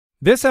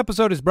This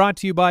episode is brought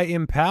to you by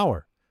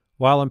Empower.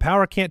 While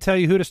Empower can't tell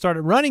you who to start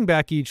at running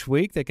back each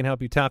week, they can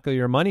help you tackle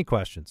your money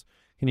questions.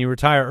 Can you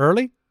retire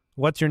early?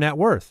 What's your net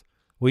worth?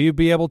 Will you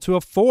be able to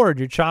afford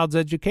your child's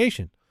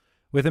education?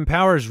 With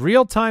Empower's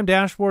real-time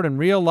dashboard and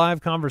real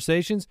live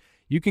conversations,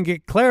 you can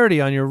get clarity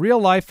on your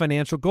real-life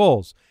financial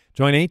goals.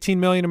 Join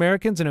 18 million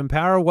Americans and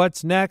empower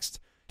what's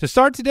next. To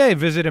start today,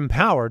 visit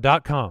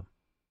empower.com.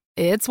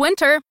 It's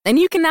winter, and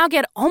you can now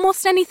get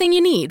almost anything you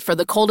need for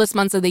the coldest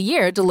months of the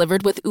year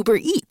delivered with Uber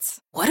Eats.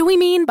 What do we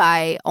mean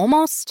by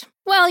almost?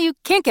 Well, you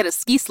can't get a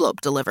ski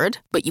slope delivered,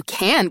 but you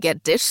can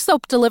get dish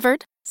soap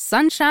delivered.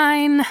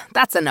 Sunshine,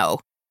 that's a no.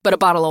 But a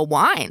bottle of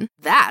wine,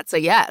 that's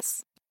a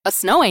yes. A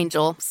snow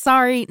angel,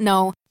 sorry,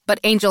 no. But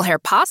angel hair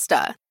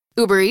pasta,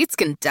 Uber Eats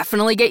can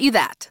definitely get you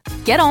that.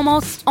 Get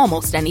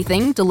almost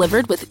anything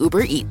delivered with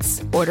Uber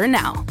Eats. Order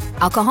now.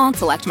 Alcohol and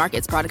select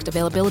markets. Product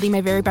availability may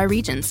vary by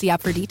region. See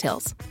app for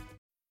details.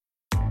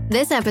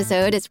 This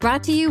episode is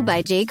brought to you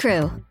by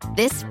J.Crew.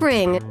 This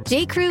spring,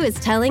 J.Crew is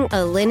telling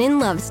a linen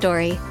love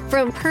story.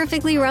 From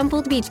perfectly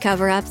rumpled beach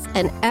cover-ups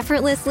and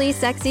effortlessly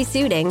sexy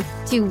suiting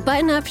to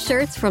button-up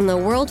shirts from the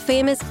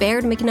world-famous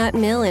Baird McNutt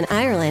Mill in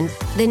Ireland,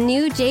 the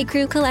new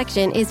J.Crew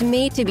collection is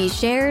made to be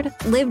shared,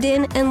 lived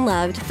in, and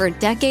loved for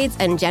decades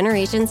and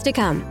generations to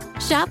come.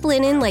 Shop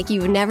linen like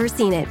you've never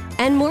seen it,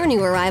 and more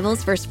new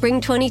arrivals for spring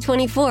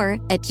 2024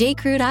 at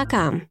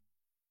jcrew.com.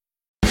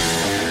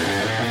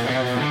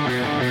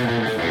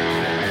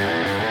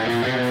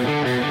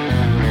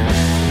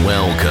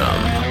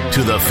 Welcome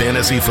to the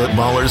Fantasy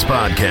Footballers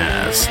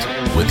Podcast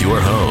with your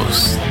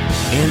hosts,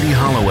 Andy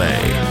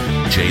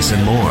Holloway,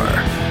 Jason Moore,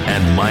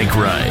 and Mike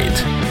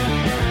Wright.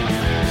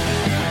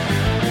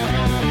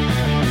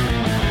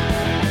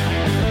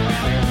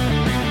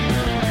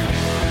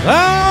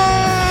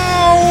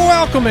 Oh,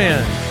 welcome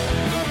in.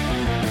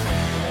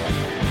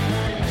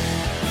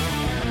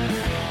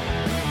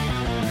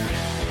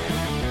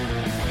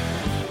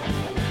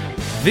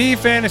 The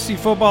Fantasy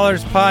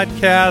Footballers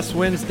Podcast,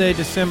 Wednesday,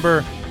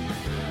 December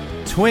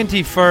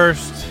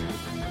 21st.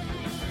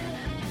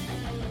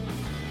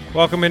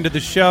 Welcome into the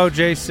show,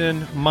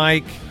 Jason,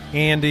 Mike,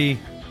 Andy,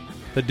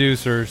 the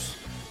Deucers.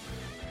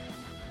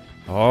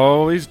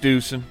 Always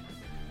deucing.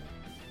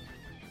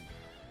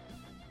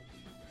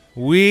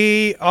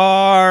 We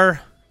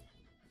are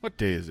What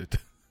day is it?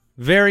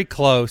 very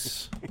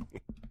close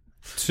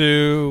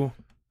to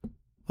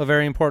a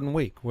very important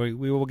week. We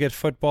will get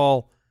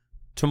football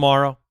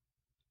tomorrow.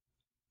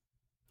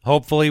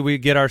 Hopefully we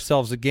get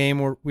ourselves a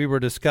game. We were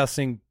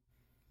discussing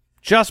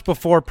just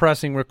before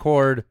pressing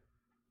record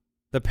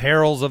the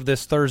perils of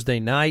this Thursday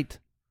night.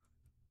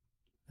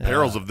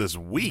 Perils of this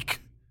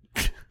week.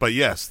 But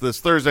yes, this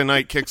Thursday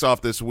night kicks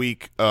off this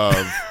week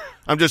of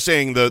I'm just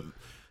saying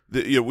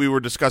we were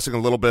discussing a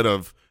little bit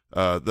of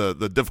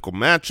the difficult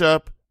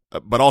matchup,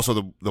 but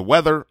also the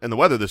weather, and the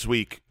weather this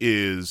week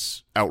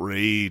is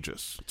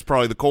outrageous. It's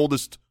probably the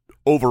coldest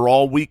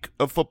overall week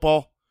of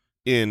football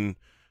in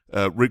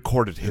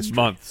recorded history.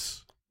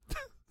 Months.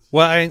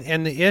 Well,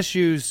 and the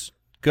issues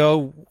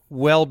go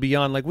well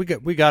beyond, like,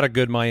 we got a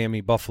good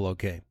Miami Buffalo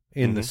game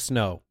in the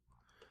snow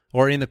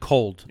or in the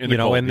cold, and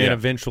then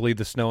eventually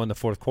the snow in the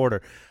fourth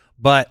quarter.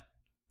 But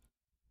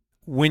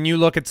when you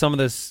look at some of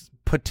this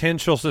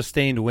potential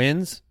sustained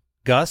winds,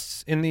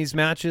 gusts in these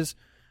matchups,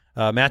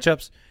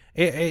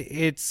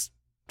 it's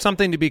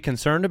something to be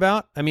concerned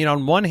about. I mean,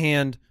 on one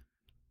hand,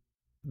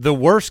 the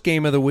worst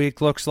game of the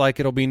week looks like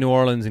it'll be New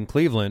Orleans and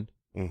Cleveland.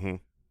 Mm-hmm.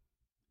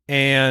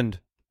 And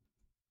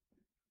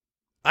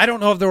I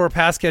don't know if there were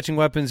pass-catching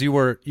weapons you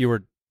were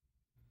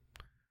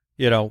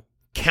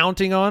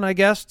counting on, I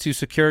guess, to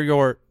secure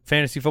your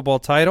fantasy football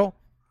title.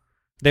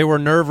 They were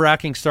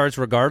nerve-wracking starts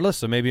regardless,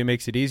 so maybe it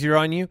makes it easier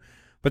on you.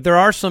 But there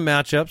are some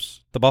matchups,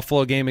 the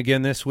Buffalo game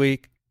again this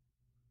week,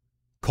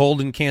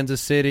 cold in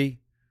Kansas City,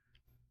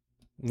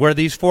 where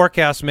these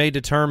forecasts may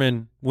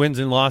determine wins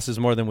and losses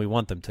more than we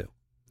want them to.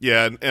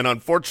 Yeah, and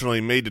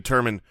unfortunately may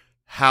determine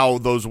how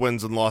those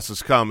wins and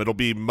losses come. It'll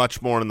be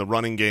much more in the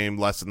running game,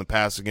 less in the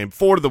passing game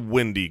for the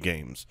windy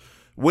games.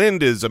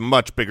 Wind is a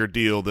much bigger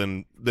deal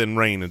than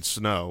rain and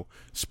snow,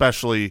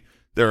 especially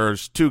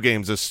there's two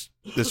games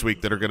this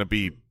week that are going to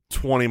be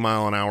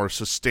 20-mile-an-hour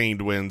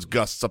sustained winds,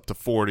 gusts up to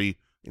 40.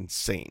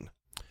 Insane.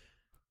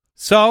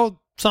 So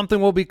something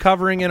we'll be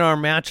covering in our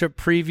matchup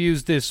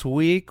previews this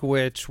week,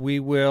 which we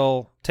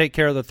will take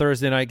care of the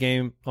Thursday night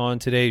game on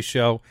today's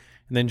show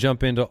and then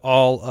jump into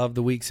all of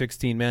the Week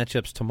 16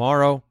 matchups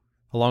tomorrow.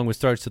 Along with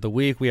starts of the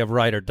week, we have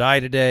Ride or Die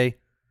today.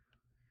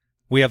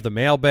 We have the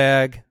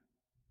mailbag.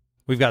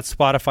 We've got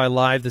Spotify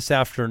Live this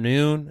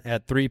afternoon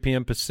at 3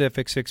 p.m.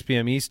 Pacific, 6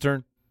 p.m.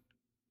 Eastern.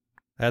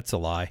 That's a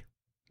lie.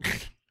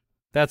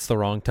 That's the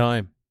wrong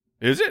time.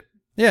 Is it?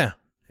 Yeah,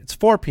 it's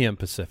 4 p.m.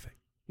 Pacific.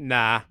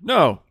 Nah.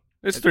 No,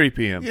 it's 3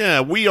 p.m.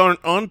 Yeah, we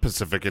aren't on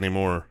Pacific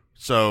anymore.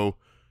 So,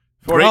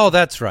 Oh,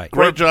 that's right.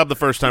 Great job the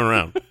first time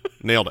around.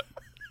 Nailed it.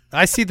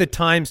 I see the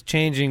times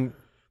changing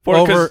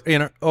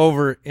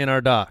over in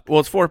our dock. Well,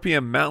 it's 4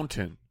 p.m.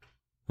 Mountain.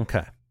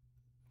 Okay.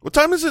 What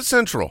time is it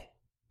Central?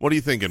 What are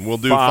you thinking? We'll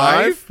do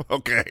 5? 5?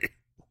 Okay.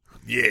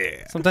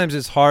 Yeah. Sometimes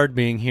it's hard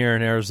being here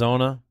in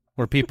Arizona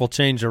where people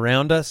change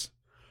around us.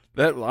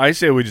 I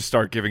say we just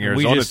start giving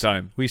Arizona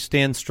time. We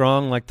stand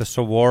strong like the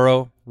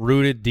saguaro,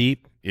 rooted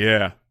deep.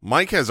 Yeah.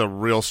 Mike has a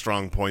real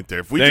strong point there.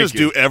 If we just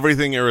do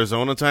everything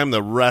Arizona time,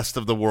 the rest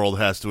of the world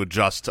has to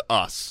adjust to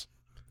us.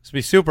 This would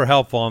be super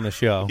helpful on the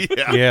show.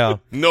 Yeah.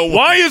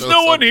 Why is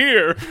no one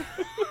here?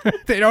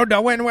 They don't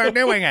know when we're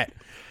doing it.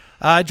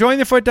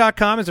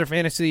 JoinTheFoot.com is our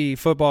fantasy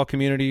football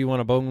community. You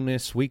want a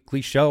bonus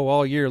weekly show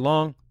all year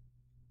long?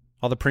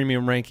 All the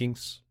premium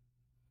rankings.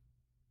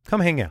 Come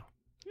hang out.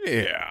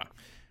 Yeah.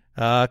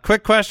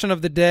 Quick question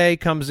of the day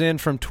comes in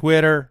from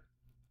Twitter.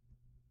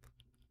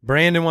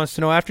 Brandon wants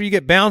to know, after you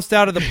get bounced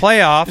out of the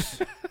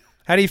playoffs,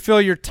 how do you fill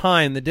your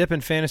time? The dip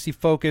in fantasy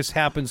focus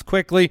happens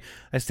quickly.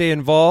 I stay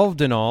involved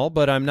and all,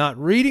 but I'm not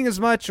reading as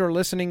much or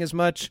listening as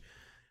much,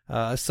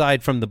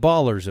 aside from the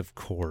ballers, of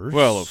course.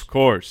 Well, of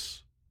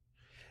course.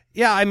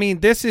 Yeah, I mean,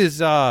 this is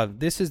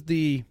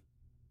the,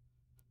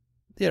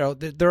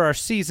 there are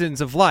seasons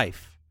of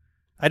life.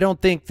 I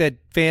don't think that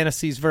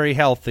fantasy is very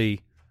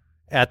healthy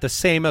at the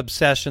same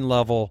obsession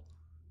level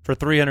for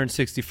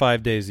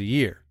 365 days a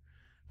year.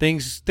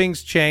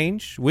 Things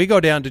change. We go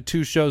down to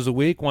 2 shows a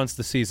week once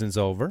the season's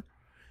over.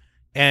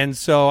 And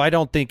so I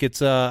don't think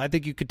it's I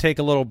think you could take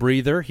a little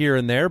breather here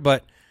and there,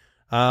 but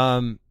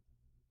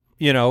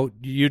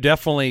you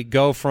definitely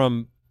go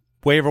from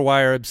waiver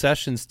wire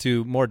obsessions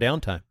to more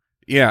downtime.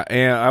 Yeah,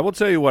 and I will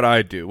tell you what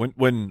I do.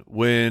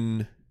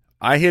 When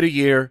I hit a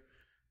year,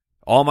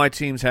 all my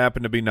teams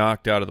happen to be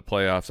knocked out of the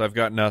playoffs. I've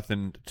got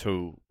nothing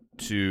to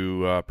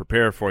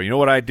prepare for. You know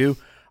what I do?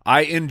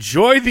 I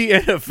enjoy the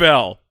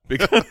NFL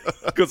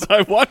because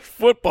I watch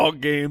football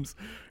games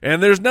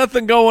and there's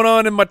nothing going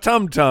on in my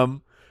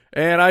tum-tum,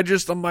 and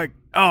I'm like,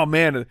 oh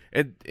man,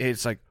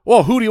 it's like,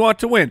 well, who do you want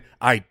to win?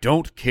 I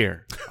don't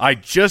care. I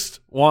just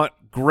want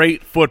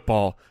great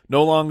football.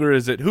 No longer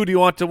is it, who do you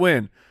want to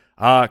win?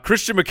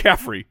 Christian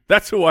McCaffrey.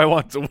 That's who I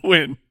want to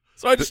win.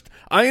 So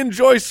I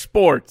enjoy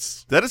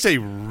sports. That is a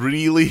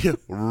really,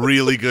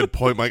 really good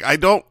point, Mike. I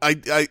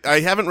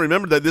haven't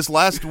remembered that this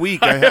last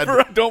week I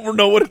don't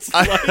know what it's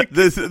like.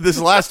 This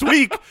last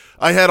week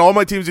I had all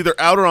my teams either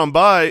out or on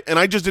bye, and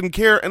I just didn't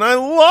care, and I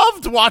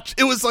loved watch.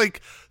 It was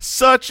like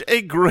such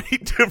a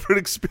great different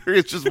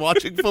experience just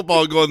watching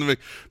football and going,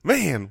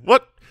 man,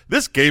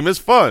 this game is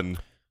fun.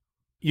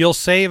 You'll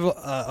save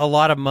a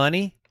lot of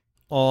money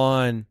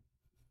on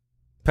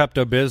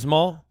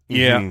Pepto-Bismol.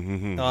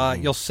 Yeah.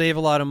 You'll save a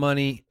lot of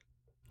money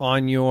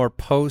on your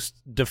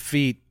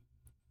post-defeat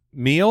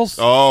meals.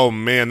 Oh,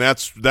 man,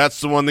 that's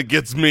the one that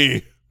gets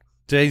me.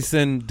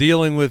 Jason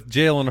dealing with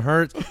Jalen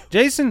Hurts.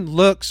 Jason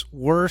looks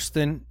worse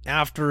than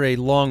after a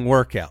long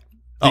workout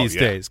these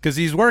days because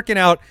he's working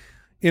out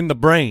in the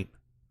brain.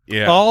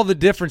 Yeah. All the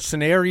different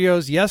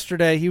scenarios.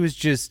 Yesterday, he was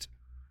just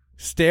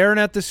staring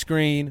at the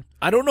screen.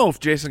 I don't know if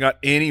Jason got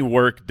any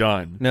work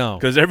done. No.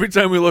 Because every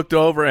time we looked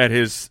over at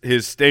his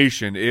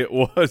station, it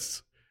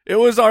was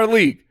our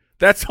league.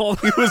 That's all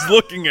he was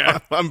looking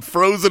at. I'm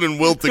frozen and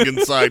wilting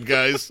inside,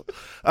 guys.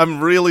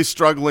 I'm really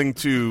struggling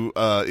to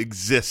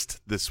exist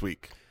this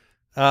week.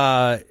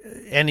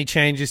 Any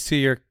changes to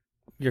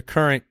your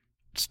current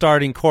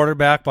starting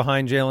quarterback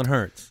behind Jalen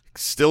Hurts?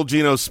 Still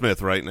Geno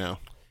Smith right now.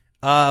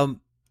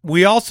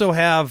 We also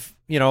have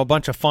a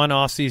bunch of fun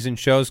off-season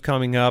shows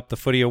coming up, the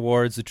Footy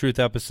Awards, the Truth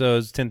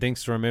episodes, 10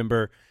 Things to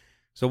Remember.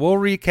 So we'll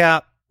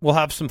recap. We'll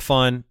have some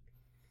fun.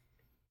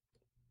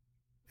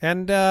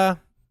 And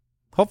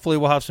hopefully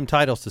we'll have some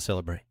titles to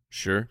celebrate.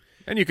 Sure.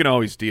 And you can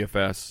always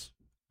DFS.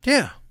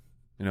 Yeah.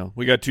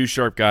 We got 2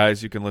 sharp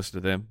guys. You can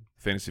listen to them.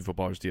 Fantasy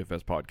Footballers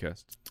DFS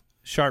podcast.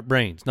 Sharp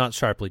brains, not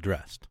sharply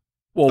dressed.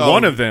 Well,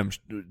 one of them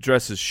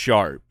dresses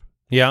sharp.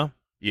 Yeah?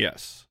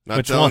 Yes.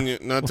 Not telling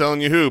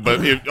you who, but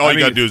all you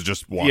got to do is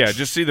just watch. Yeah,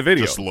 just see the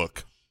video. Just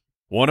look.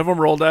 One of them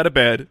rolled out of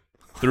bed,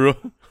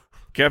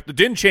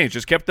 didn't change,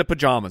 just kept the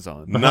pajamas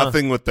on.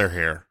 Nothing with their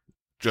hair.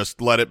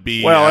 Just let it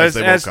be as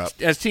they woke up.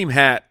 As team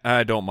hat,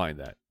 I don't mind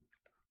that.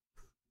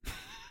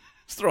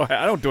 Just throw a hat.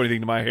 I don't do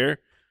anything to my hair.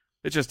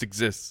 It just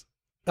exists.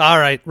 All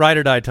right, ride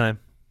or die time.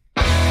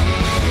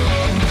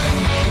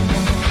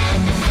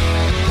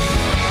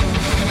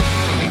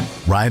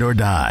 Ride or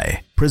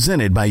Die,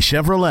 presented by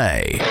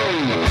Chevrolet.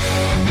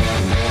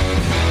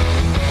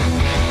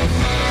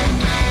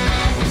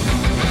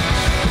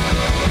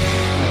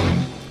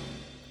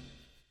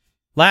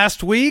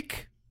 Last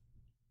week,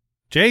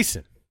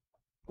 Jason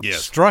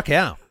struck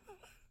out.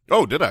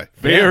 Oh, did I?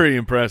 Very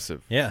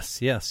impressive.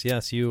 Yes.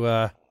 You,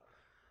 I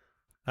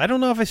don't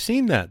know if I've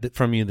seen that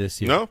from you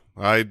this year. No,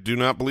 I do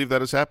not believe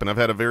that has happened. I've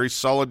had a very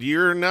solid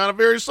year and not a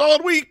very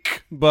solid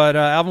week. But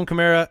Alvin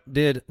Kamara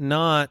did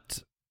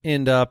not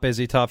end up as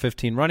a top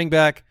 15 running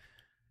back.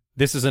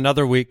 This is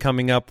another week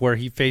coming up where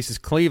he faces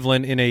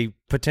Cleveland in a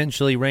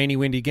potentially rainy,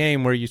 windy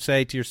game where you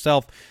say to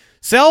yourself,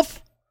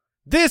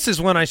 this is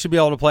when I should be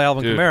able to play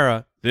Alvin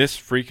Kamara. This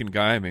freaking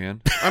guy,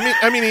 man.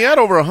 I mean, he had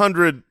over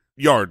 100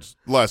 yards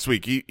last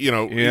week. He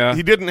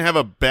didn't have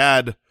a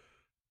bad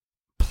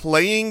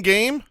playing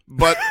game,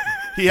 but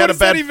he had What does a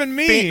bad that even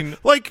mean?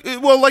 like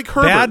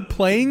Herbert. Bad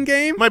playing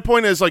game? My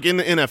point is, like, in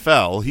the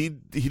NFL, he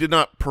did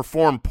not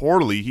perform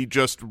poorly. He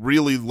just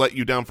really let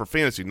you down for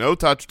fantasy. No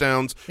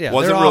touchdowns. Yeah,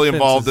 wasn't their really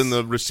offense involved is- in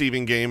the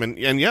receiving game. And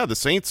yeah, the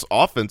Saints'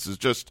 offense is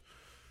just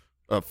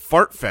a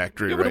fart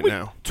factory right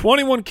now.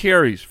 21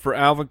 carries for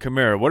Alvin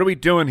Kamara. What are we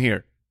doing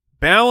here?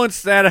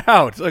 Balance that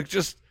out. Like,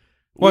 just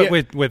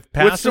With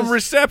passes? with some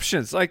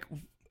receptions. Like,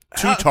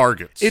 2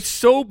 targets. it's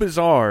so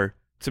bizarre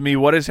to me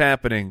what is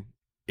happening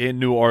in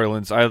New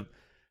Orleans.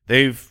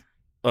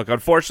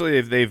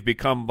 Unfortunately, they've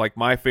become like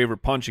my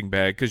favorite punching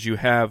bag because you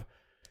have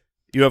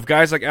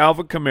guys like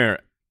Alvin Kamara.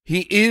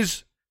 He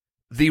is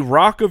the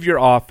rock of your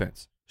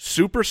offense,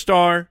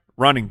 superstar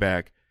running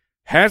back,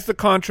 has the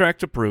contract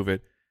to prove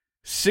it.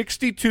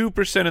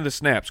 62% of the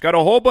snaps, got a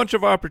whole bunch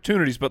of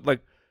opportunities, but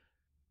like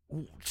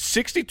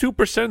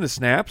 62% of the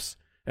snaps,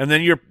 and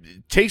then you're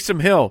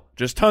Taysom Hill,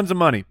 just tons of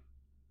money,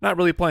 not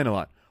really playing a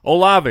lot.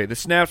 Olave, the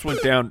snaps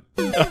went down.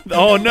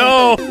 Oh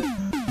no!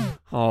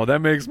 Oh, that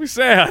makes me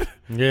sad.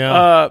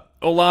 Yeah.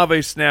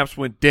 Olave snaps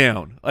went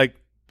down,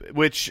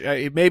 which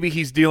maybe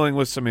he's dealing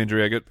with some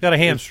injury. Got a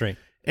hamstring.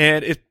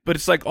 But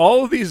it's like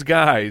all of these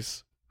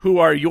guys who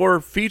are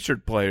your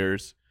featured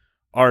players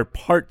are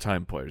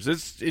part-time players.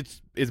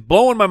 It's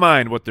blowing my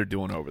mind what they're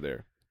doing over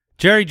there.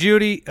 Jerry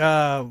Jeudy,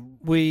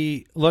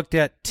 we looked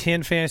at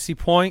 10 fantasy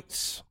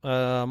points.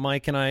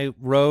 Mike and I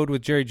rode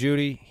with Jerry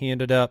Jeudy. He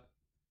ended up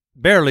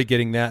barely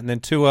getting that. And then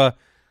Tua,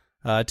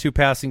 2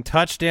 passing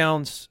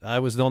touchdowns. I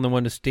was the only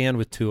one to stand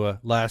with Tua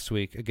last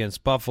week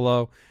against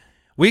Buffalo.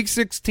 Week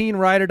 16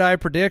 ride or die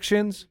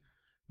predictions.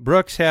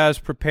 Brooks has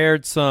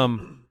prepared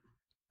some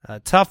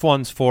tough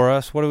ones for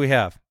us. What do we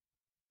have?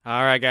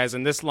 All right, guys,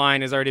 and this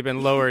line has already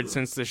been lowered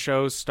since the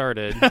show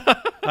started.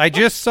 I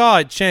just saw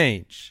it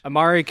change.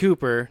 Amari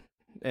Cooper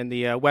in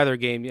the weather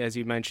game, as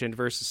you mentioned,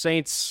 versus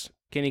Saints.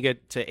 Can he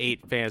get to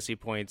 8 fantasy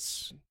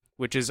points?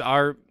 Which is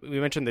we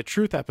mentioned the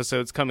truth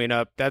episodes coming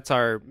up. That's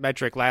our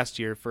metric last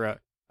year for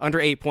under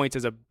 8 points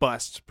as a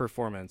bust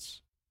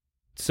performance.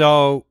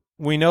 So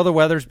we know the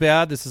weather's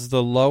bad. This is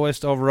the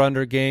lowest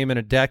over-under game in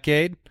a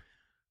decade.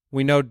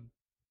 We know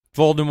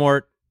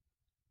Voldemort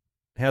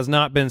has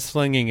not been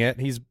slinging it.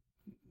 He's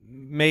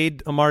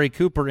made Amari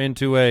Cooper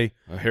into a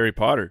Harry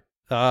Potter.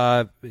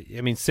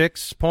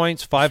 6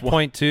 points,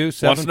 5.2,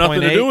 7.8. Wants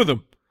nothing to do with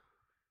him.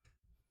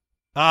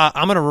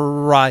 I'm going to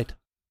ride.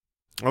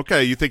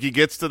 Okay, you think he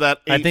gets to that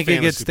 8 I think he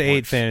gets to 8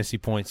 points? fantasy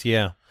points,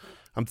 yeah.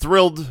 I'm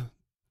thrilled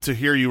to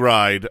hear you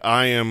ride.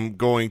 I am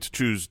going to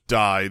choose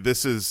die.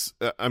 This is,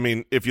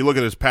 if you look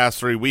at his past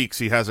 3 weeks,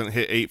 he hasn't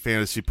hit 8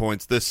 fantasy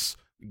points. This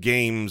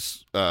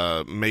game's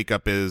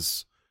makeup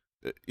is,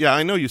 yeah,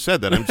 I know you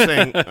said that. I'm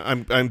saying,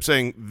 I'm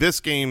saying this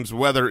game's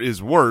weather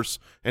is worse,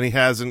 and he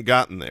hasn't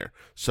gotten there.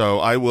 So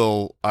I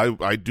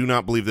do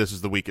not believe this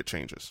is the week it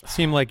changes.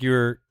 Seemed like you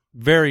were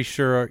very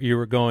sure you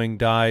were going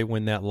die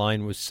when that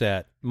line was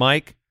set.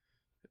 Mike?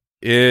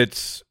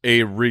 It's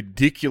a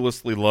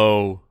ridiculously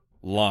low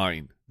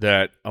line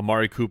that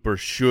Amari Cooper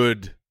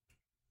should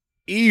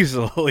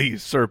easily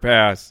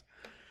surpass.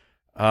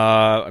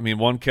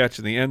 1 catch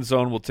in the end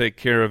zone will take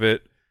care of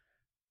it,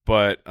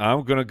 but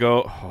I'm gonna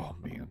go. Oh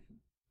man,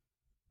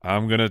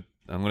 I'm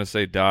gonna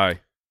say die.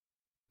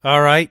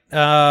 All right,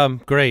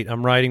 great.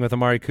 I'm riding with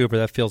Amari Cooper.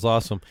 That feels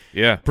awesome.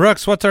 Yeah,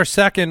 Brooks, what's our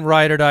second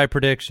ride or die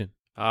prediction?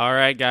 All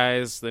right,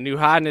 guys. The new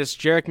hotness,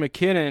 Jerick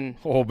McKinnon.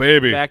 Oh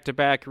baby,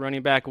 Back-to-back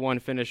running back 1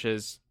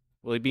 finishes.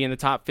 Will he be in the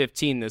top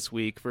 15 this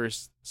week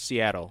versus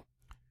Seattle?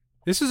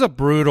 This is a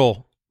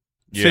brutal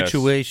Yes.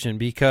 situation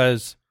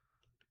because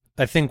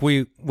I think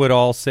we would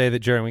all say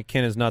that Jerick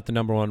McKinnon is not the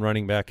number 1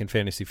 running back in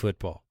fantasy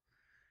football.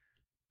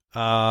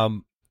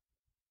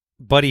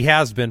 But he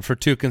has been for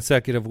 2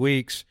 consecutive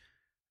weeks.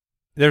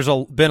 There's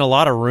been a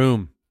lot of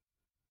room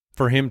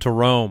for him to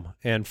roam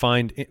and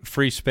find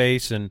free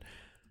space, and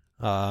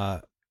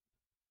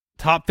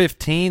top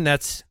 15,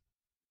 that's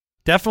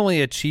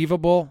definitely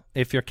achievable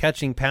if you're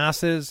catching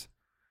passes.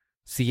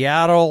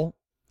 Seattle,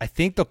 I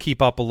think they'll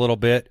keep up a little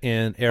bit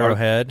in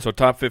Arrowhead. So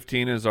top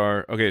 15 is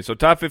so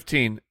top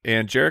 15,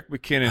 and Jerick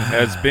McKinnon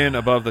has been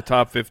above the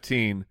top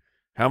 15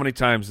 how many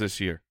times this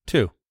year?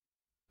 2.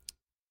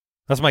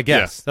 That's my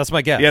guess. Yeah. That's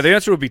my guess. Yeah, the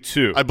answer would be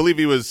 2. I believe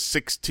he was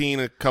 16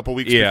 a couple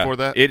weeks before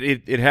that.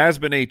 It has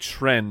been a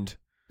trend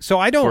So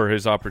I don't. for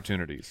his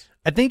opportunities.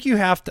 I think you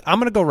have to. I'm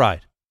going to go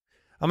ride.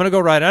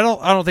 I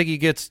don't think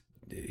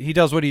he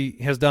does what he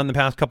has done the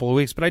past couple of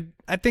weeks, but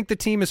I think the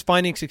team is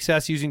finding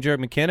success using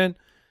Jerick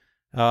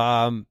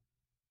McKinnon.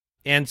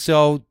 And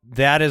so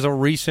that is a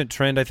recent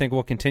trend I think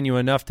will continue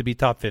enough to be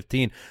top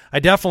 15. I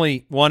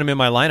definitely want him in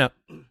my lineup.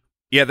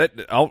 Yeah,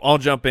 I'll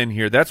jump in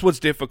here. That's what's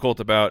difficult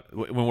about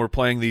when we're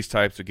playing these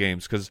types of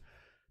games, because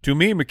to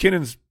me,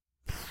 McKinnon's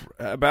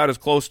about as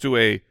close to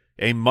a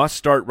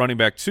must-start running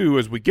back 2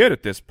 as we get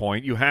at this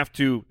point. You have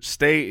to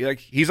stay, like,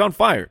 he's on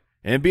fire.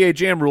 NBA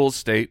Jam rules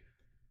state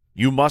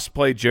you must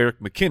play Jerick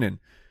McKinnon,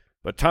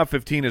 but top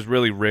 15 is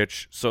really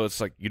rich, so it's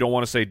like you don't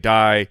want to say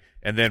die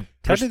and then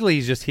Technically,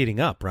 he's just heating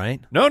up, right?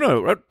 No,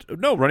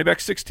 running back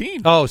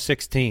 16. Oh,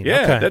 16.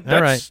 Yeah, Okay.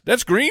 All right.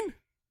 that's green.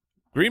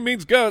 green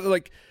means go.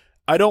 Like,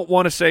 I don't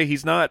want to say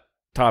he's not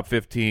top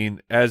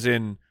 15, as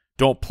in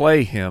don't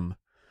play him.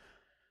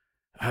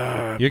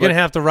 You're going to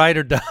have to ride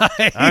or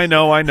die. I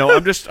know.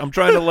 I'm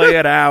trying to lay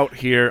it out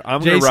here.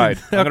 I'm going to ride.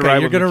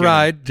 You're going to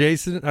ride.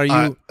 Jason, are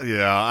you?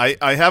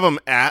 I have him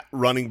at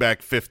running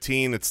back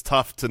 15. It's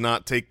tough to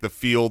not take the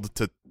field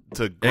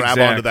to grab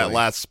onto that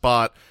last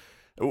spot.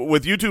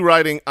 With you two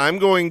riding, I'm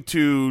going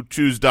to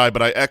choose die,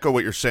 but I echo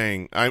what you're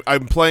saying.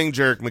 I'm playing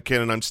Jerick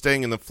McKinnon. I'm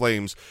staying in the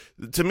Flames.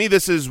 To me,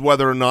 this is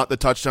whether or not the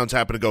touchdowns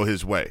happen to go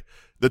his way.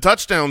 The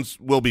touchdowns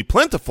will be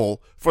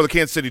plentiful for the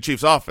Kansas City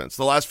Chiefs offense.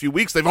 The last few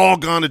weeks, they've all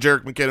gone to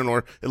Jerick McKinnon,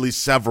 or at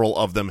least several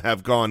of them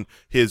have gone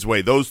his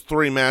way. Those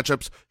 3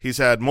 matchups, he's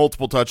had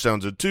multiple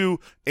touchdowns in 2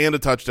 and a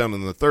touchdown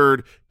in the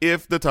 3rd.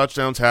 If the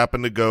touchdowns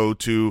happen to go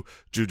to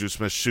Juju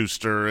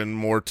Smith-Schuster and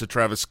more to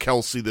Travis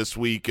Kelce this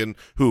week, and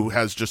who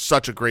has just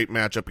such a great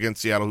matchup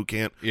against Seattle, who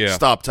can't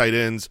stop tight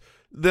ends,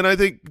 then I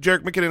think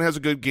Jerick McKinnon has a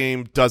good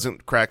game,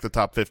 doesn't crack the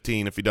top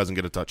 15 if he doesn't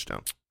get a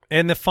touchdown.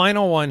 And the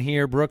final one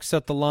here, Brooks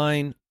set the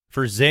line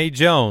for Zay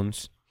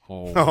Jones.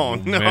 Oh,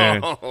 no.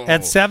 Man.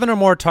 At 7 or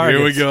more targets.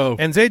 Here we go.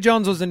 And Zay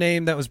Jones was a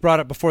name that was brought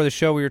up before the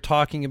show. We were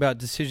talking about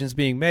decisions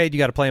being made. You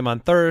got to play him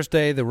on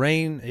Thursday. The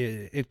rain,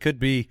 it could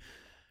be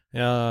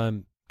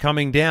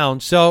coming down.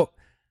 So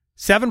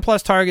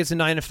 7+ targets in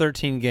 9 of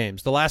 13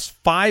 games. The last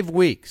 5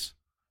 weeks,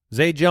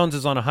 Zay Jones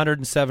is on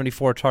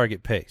 174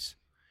 target pace.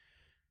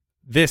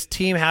 This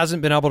team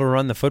hasn't been able to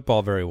run the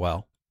football very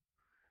well.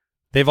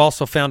 They've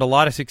also found a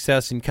lot of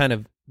success in kind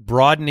of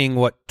broadening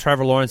what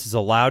Trevor Lawrence is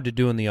allowed to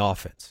do in the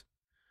offense.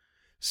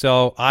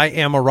 So I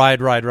am a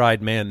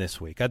ride man this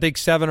week. I think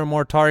 7 or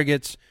more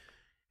targets.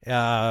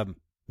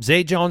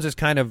 Zay Jones is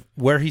kind of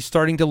where he's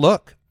starting to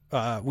look.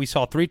 We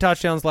saw 3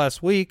 touchdowns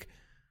last week.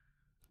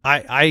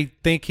 I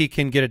think he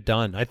can get it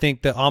done. I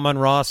think the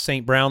Amon-Ra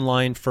St. Brown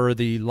line for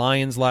the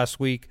Lions last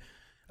week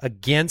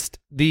against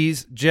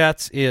these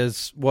Jets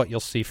is what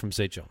you'll see from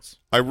Zay Jones.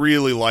 I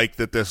really like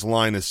that this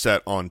line is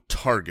set on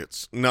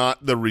targets,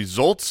 not the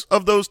results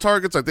of those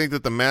targets. I think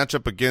that the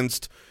matchup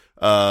against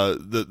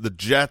the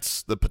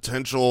Jets, the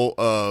potential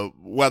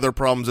weather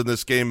problems in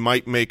this game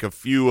might make a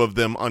few of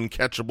them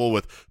uncatchable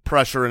with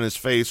pressure in his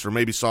face, or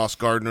maybe Sauce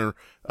Gardner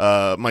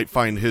might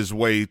find his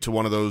way to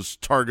one of those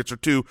targets or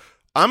 2.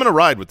 I'm going to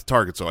ride with the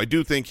targets, though. I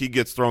do think he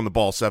gets thrown the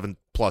ball 7+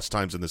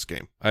 times in this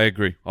game. I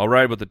agree. I'll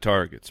ride with the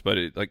targets, but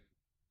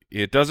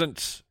it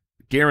doesn't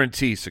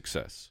guarantee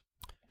success.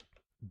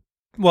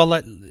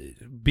 Well,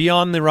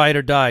 beyond the ride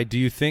or die, do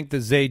you think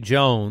that Zay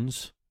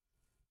Jones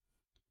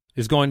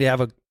is going to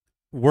have a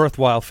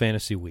worthwhile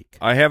fantasy week?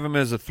 I have him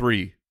as a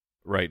 3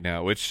 right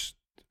now, which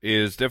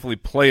is definitely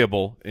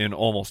playable in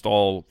almost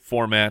all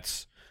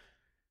formats.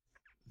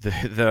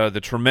 The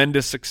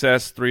tremendous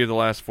success, 3 of the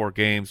last 4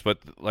 games, but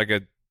like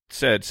I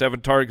said,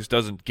 7 targets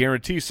doesn't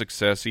guarantee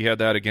success. He had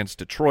that against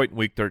Detroit in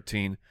Week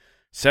 13.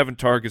 7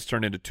 targets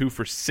turned into 2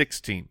 for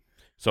 16.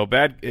 So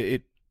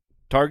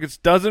targets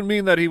doesn't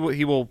mean that he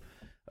will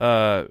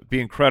be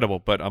incredible,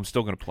 but I'm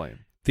still going to play him.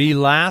 The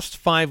last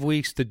 5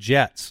 weeks, the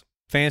Jets,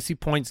 fantasy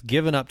points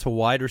given up to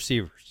wide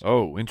receivers.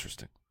 Oh,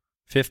 interesting.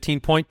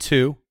 15.2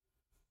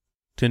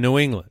 to New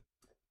England.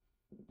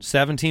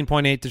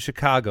 17.8 to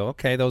Chicago.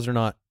 Okay, those are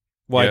not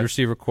wide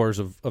receiver cores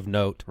of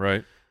note.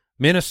 Right.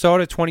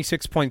 Minnesota,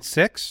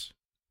 26.6.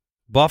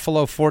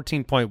 Buffalo,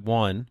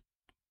 14.1.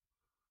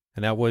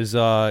 And that was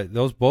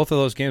both of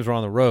those games were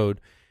on the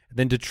road. And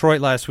then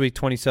Detroit last week,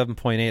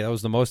 27.8. That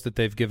was the most that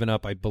they've given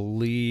up, I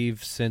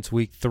believe, since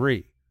week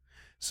 3.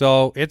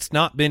 So it's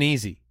not been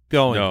easy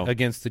going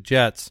against the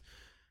Jets.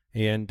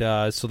 And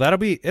so it'll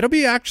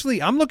be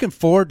actually, I'm looking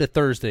forward to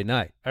Thursday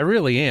night. I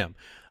really am.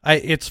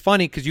 It's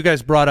funny because you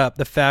guys brought up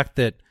the fact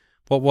that,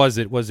 what was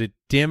it? Was it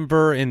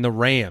Denver and the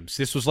Rams?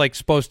 This was like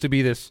supposed to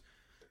be this,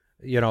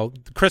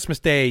 Christmas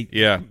Day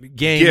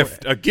game.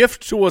 A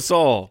gift to us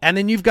all. And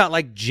then you've got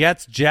like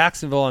Jets,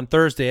 Jacksonville on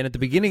Thursday. And at the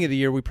beginning of the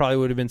year, we probably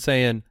would have been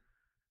saying,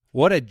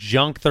 what a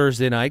junk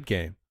Thursday night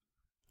game.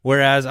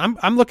 Whereas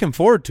I'm looking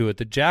forward to it.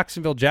 The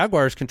Jacksonville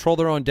Jaguars control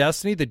their own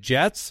destiny. The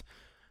Jets,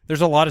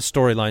 there's a lot of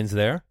storylines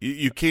there.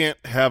 You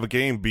can't have a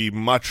game be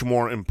much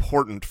more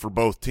important for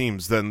both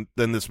teams than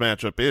this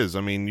matchup is.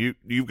 I mean,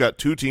 you've got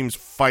 2 teams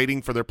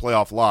fighting for their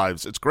playoff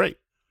lives. It's great.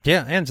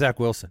 Yeah, and Zach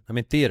Wilson. I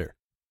mean, theater.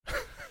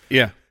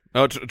 Yeah.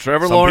 No,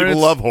 Trevor Some Lawrence.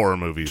 People love horror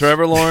movies.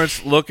 Trevor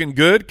Lawrence looking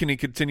good. Can he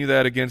continue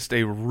that against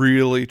a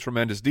really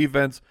tremendous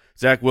defense?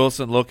 Zach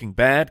Wilson looking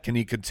bad. Can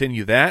he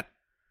continue that?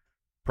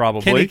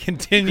 Probably. Can he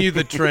continue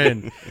the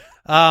trend?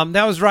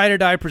 That was Ride or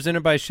Die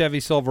presented by Chevy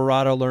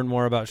Silverado. Learn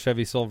more about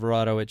Chevy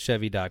Silverado at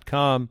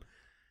Chevy.com.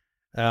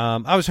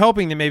 I was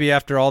hoping that maybe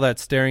after all that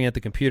staring at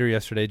the computer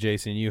yesterday,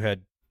 Jason, you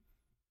had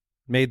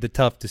made the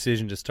tough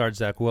decision to start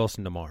Zach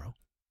Wilson tomorrow.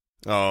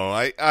 Oh,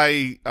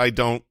 I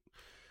don't.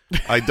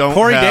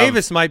 Corey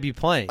Davis might be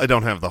playing. I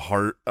don't have the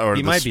heart or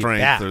the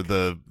strength or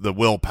the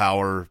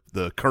willpower,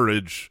 the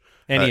courage,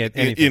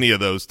 any of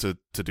those to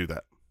do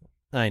that.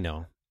 I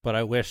know, but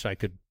I wish I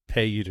could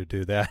pay you to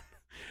do that.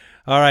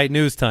 All right,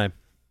 news time.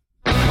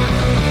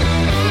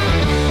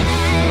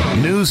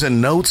 News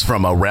and notes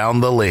from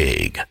around the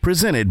league.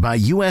 Presented by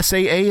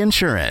USAA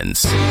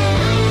Insurance.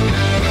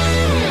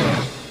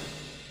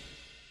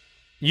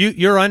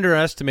 You're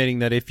underestimating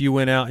that if you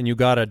went out and you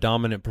got a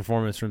dominant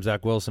performance from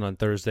Zach Wilson on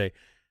Thursday,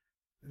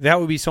 that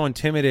would be so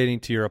intimidating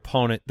to your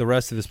opponent, the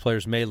rest of his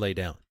players may lay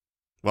down.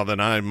 Well, then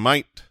I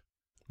might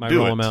do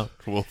roll them out.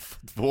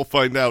 We'll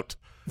find out.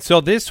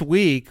 So this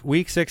week,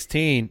 week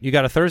 16, you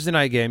got a Thursday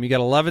night game. You got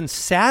 11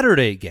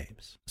 Saturday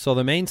games. So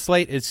the main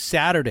slate is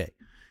Saturday.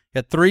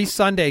 You got 3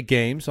 Sunday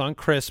games on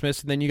Christmas,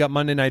 and then you got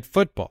Monday Night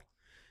Football.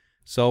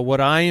 So what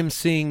I am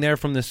seeing there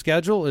from the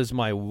schedule is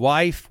my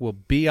wife will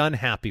be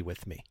unhappy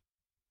with me.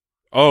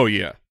 Oh,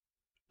 yeah.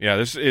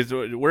 Yeah,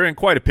 we're in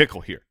quite a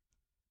pickle here.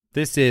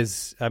 This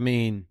is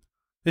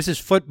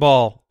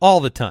football all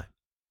the time.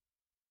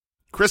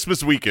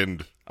 Christmas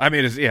weekend. I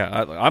mean,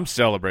 I'm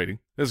celebrating.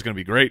 This is going to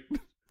be great.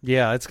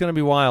 Yeah, it's going to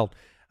be wild.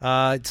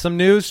 Some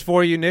news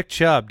for you. Nick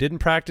Chubb didn't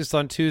practice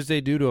on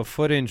Tuesday due to a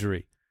foot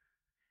injury.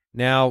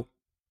 Now,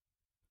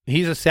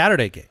 he's a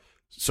Saturday game.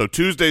 So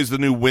Tuesday's the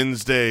new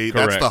Wednesday.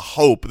 Correct. That's the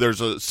hope.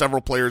 There's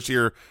several players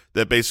here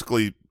that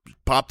basically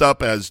popped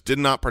up as did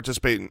not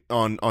participate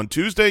on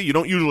Tuesday. You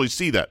don't usually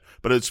see that,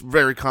 but it's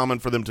very common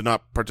for them to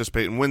not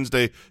participate in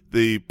Wednesday.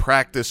 The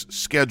practice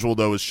schedule,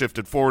 though, is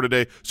shifted forward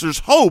today. So there's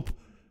hope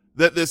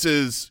that this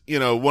is,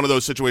 one of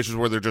those situations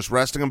where they're just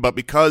resting them. But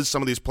because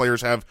some of these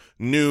players have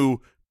new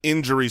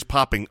injuries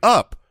popping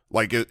up,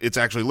 like it's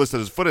actually listed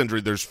as foot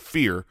injury, there's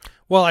fear.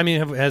 Well, I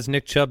mean, has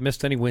Nick Chubb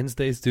missed any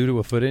Wednesdays due to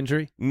a foot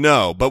injury?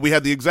 No, but we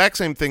had the exact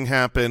same thing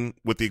happen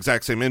with the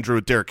exact same injury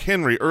with Derrick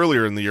Henry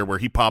earlier in the year where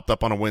he popped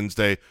up on a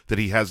Wednesday that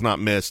he has not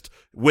missed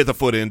with a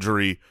foot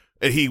injury.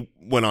 And he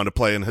went on to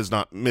play and has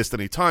not missed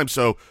any time.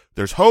 So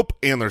there's hope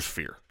and there's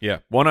fear. Yeah,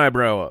 one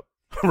eyebrow up.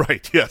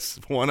 Right, yes,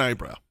 one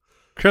eyebrow.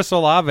 Chris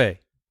Olave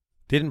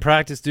didn't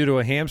practice due to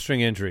a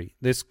hamstring injury.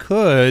 This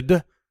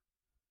could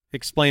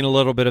explain a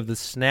little bit of the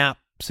snap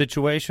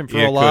situation for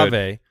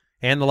Olave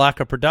and the lack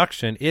of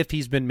production if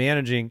he's been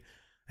managing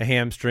a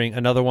hamstring.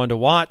 Another one to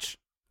watch,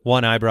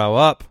 one eyebrow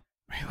up,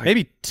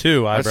 maybe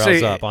 2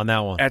 eyebrows up on that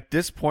one. At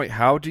this point,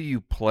 how do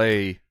you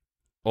play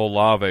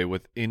Olave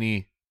with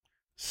any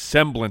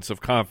semblance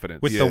of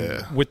confidence?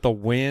 With the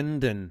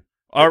wind and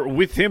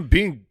with him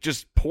being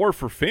just poor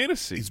for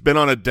fantasy. He's been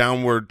on a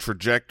downward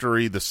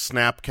trajectory. The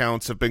snap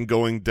counts have been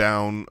going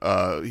down.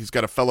 He's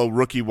got a fellow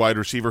rookie wide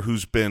receiver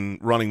who's been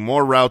running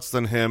more routes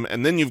than him,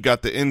 and then you've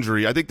got the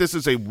injury. I think this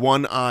is a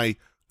one-eye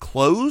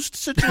closed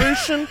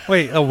situation.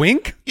 Wait, a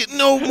wink?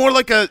 No, more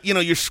like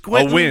you're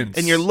squinting a wince.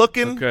 And you're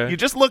looking. Okay. You're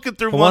just looking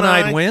through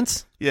one-eyed eye.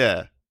 wince?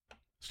 Yeah.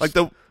 Like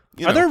Are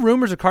there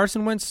rumors of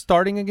Carson Wentz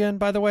starting again,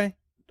 by the way?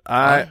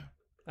 I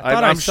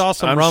thought I saw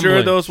some I'm rumblings.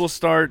 sure those will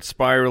start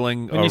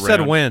spiraling When you around.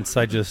 said Wentz,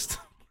 I just...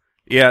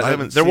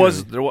 Yeah,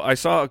 I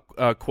saw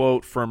a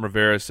quote from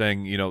Rivera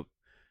saying,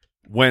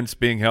 Wentz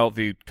being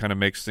healthy kind of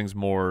makes things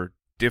more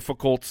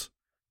difficult,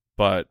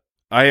 but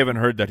I haven't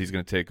heard that he's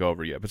going to take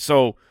over yet. But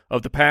so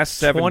of the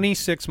past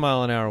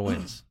 26-mile-an-hour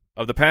winds.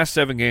 Of the past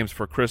 7 games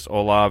for Chris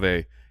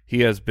Olave, he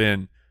has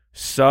been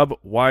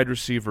sub-wide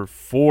receiver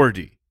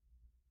 40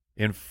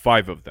 in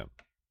 5 of them.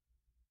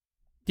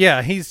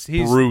 Yeah, he's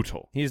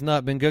brutal. He's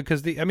not been good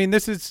because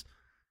this is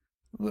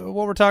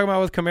what we're talking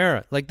about with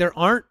Kamara. Like, there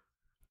aren't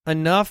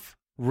enough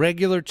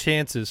regular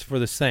chances for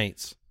the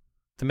Saints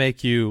to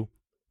make you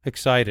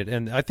excited,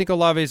 and I think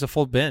Olave's a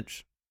full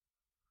bench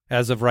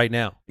as of right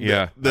now.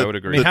 Yeah, I would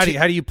agree. How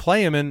do you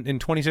play him in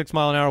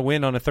 26-mile-an-hour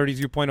wind on a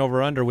 32-point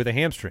over/under with a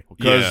hamstring?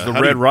 Because the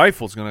Red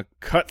Rifle's going to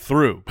cut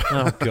through.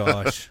 Oh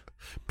gosh.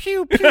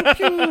 Pew pew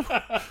pew.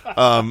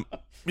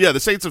 Yeah,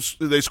 the Saints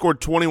they scored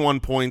 21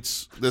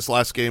 points this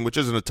last game, which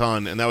isn't a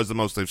ton, and that was the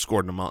most they've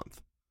scored in a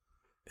month.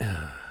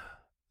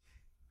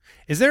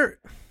 Is there?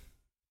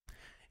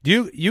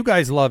 Do you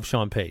guys love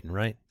Sean Payton,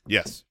 right?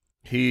 Yes,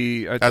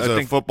 I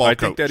think football I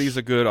coach. think that he's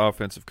a good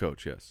offensive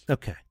coach. Yes.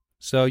 Okay.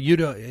 So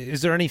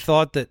is there any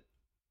thought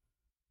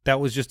that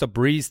was just a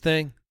breeze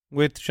thing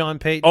with Sean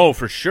Payton? Oh,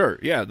 for sure.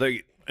 Yeah.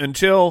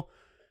 Until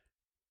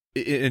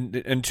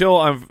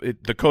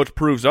the coach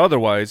proves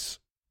otherwise,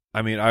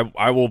 I mean,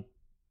 I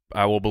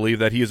will believe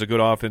that he is a good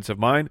offensive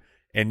mind,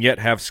 and yet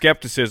have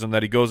skepticism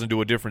that he goes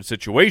into a different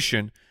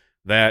situation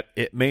that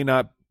it may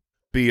not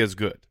be as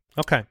good.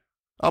 Okay.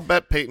 I'll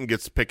bet Peyton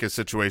gets to pick a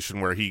situation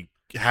where he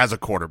has a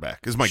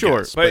quarterback, is my sure,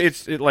 guess. But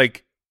it's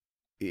like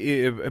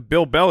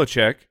Bill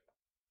Belichick,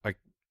 like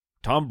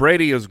Tom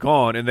Brady is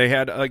gone, and they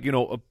had a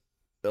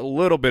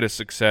little bit of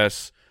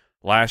success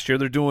last year.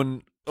 They're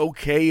doing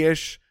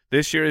okay-ish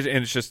this year, and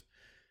it's just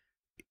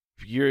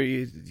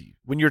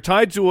when you're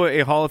tied to a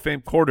Hall of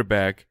Fame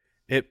quarterback,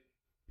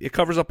 it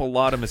covers up a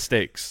lot of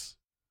mistakes.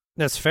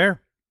 That's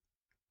fair.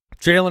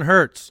 Jalen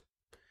Hurts.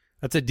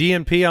 That's a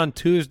DNP on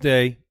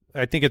Tuesday.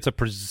 I think it's a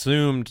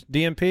presumed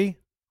DNP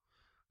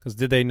because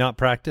did they not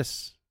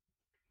practice?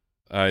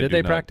 Did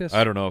they practice?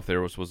 I don't know if there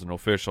was an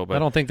official, but I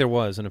don't think there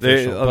was an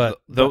official. But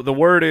the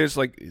word is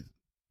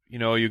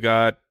you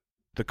got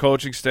the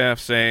coaching staff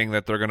saying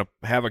that they're going to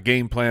have a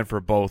game plan for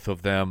both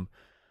of them.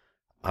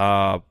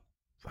 I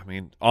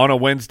mean, on a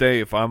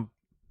Wednesday, if I'm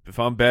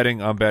I'm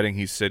betting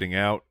he's sitting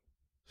out.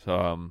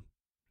 So,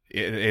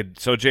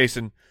 so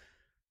Jason,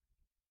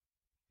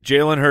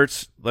 Jalen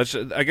Hurts.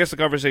 I guess the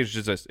conversation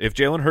is this: if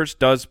Jalen Hurts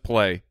does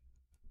play,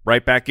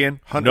 right back in,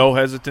 no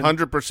hesitation,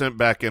 100%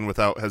 back in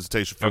without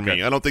hesitation for Okay.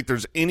 me. I don't think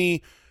there's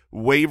any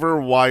waiver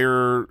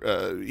wire,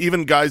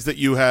 even guys that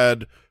you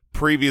had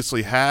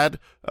previously had.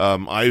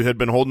 I had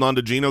been holding on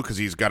to Geno because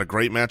he's got a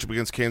great matchup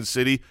against Kansas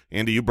City.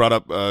 Andy, you brought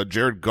up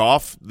Jared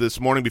Goff this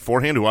morning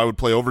beforehand, who I would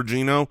play over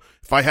Geno.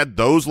 If I had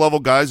those level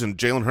guys and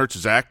Jalen Hurts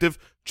is active,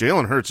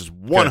 Jalen Hurts is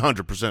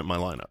 100% my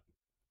lineup.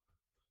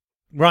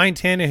 Ryan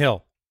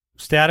Tannehill,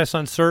 status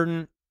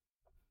uncertain,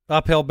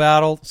 uphill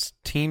battle.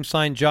 Team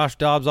signed Josh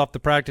Dobbs off the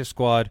practice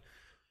squad.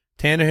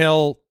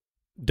 Tannehill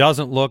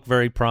doesn't look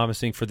very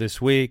promising for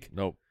this week.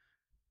 Nope.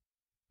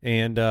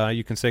 And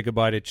you can say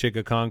goodbye to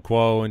Chig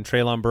Okonkwo and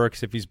Treylon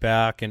Burks if he's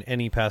back, and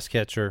any pass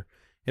catcher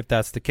if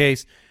that's the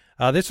case.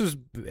 This was,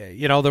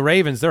 the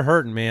Ravens, they're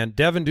hurting, man.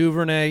 Devin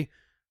Duvernay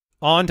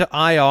on to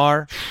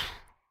IR.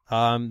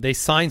 They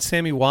signed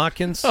Sammy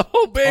Watkins off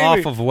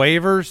of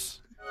waivers.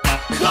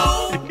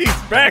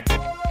 He's back.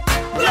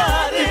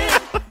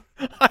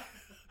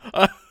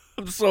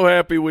 I'm so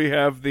happy we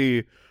have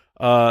the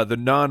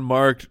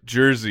non-marked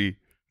jersey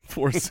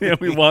for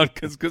Sammy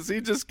Watkins because he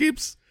just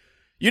keeps.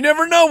 You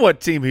never know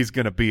what team he's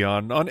going to be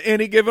on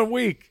any given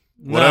week.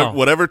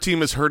 Whatever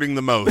team is hurting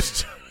the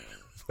most,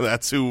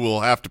 that's who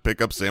will have to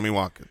pick up Sammy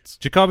Watkins.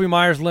 Jacoby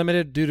Myers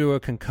limited due to a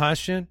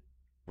concussion.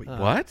 Wait,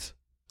 what?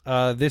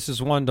 This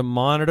is one to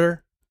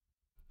monitor.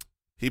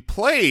 He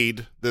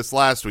played this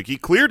last week. He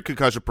cleared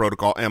concussion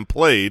protocol and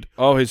played.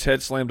 Oh, his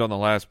head slammed on the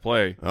last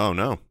play. Oh,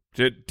 no.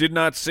 Did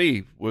not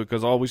see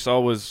because all we saw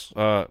was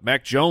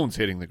Mac Jones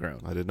hitting the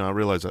ground. I did not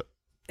realize that.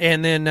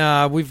 And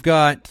then we've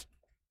got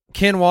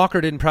Ken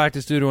Walker didn't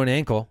practice due to an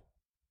ankle.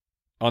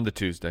 On the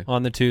Tuesday.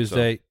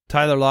 So.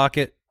 Tyler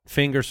Lockett,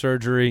 finger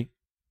surgery.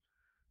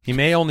 He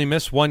may only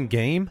miss one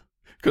game.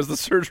 Because the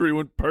surgery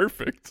went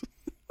perfect.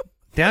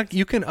 Dak,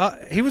 you can.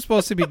 He was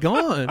supposed to be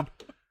gone.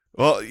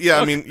 Well, yeah,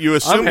 I mean, you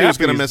assumed he was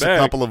going to miss back.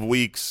 a couple of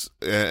weeks,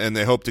 and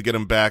they hope to get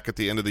him back at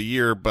the end of the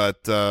year.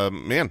 But,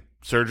 man,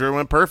 surgery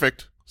went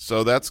perfect.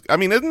 So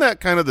isn't that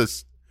kind of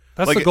this?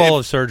 That's the goal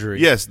of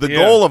surgery. Yes, the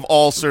goal of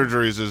all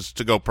surgeries is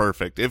to go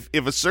perfect. If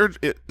a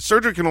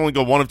surgery can only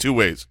go one of two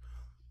ways,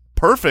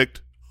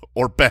 perfect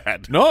or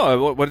bad.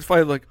 No, what if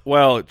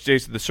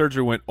Jason, the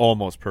surgery went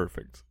almost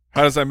perfect.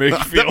 How does that make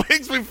you feel? That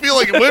makes me feel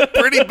like it went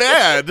pretty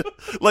bad.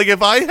 Like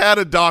if I had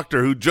a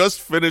doctor who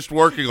just finished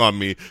working on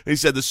me and he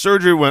said the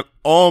surgery went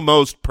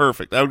almost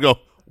perfect, I would go,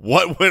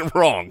 what went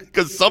wrong?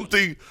 Because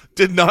something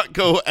did not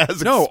go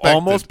as expected. No,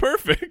 almost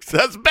perfect.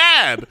 That's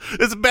bad.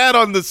 It's bad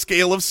on the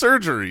scale of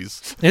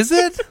surgeries. Is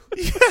it?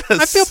 Yes.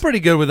 I feel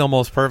pretty good with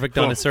almost perfect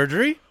on a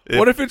surgery.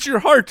 What if it's your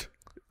heart?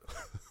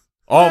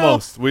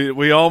 Almost.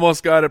 We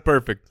almost got it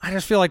perfect. I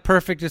just feel like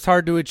perfect is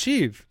hard to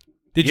achieve.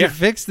 Did you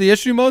fix the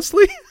issue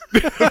mostly?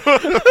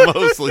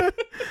 Mostly.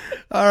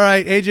 All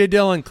right, A.J.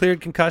 Dillon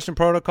cleared concussion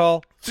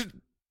protocol.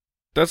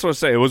 That's what I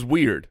say. It was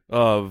weird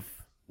of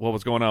what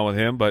was going on with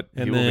him, but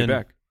he will be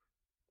back.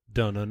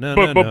 No.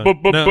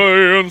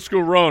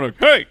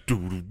 Hey!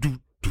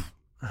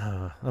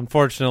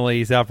 Unfortunately,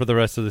 he's out for the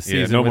rest of the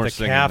season with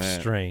a calf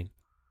strain.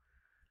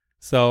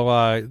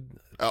 So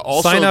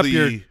sign up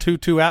your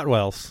Tutu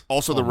Atwells.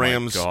 Also, the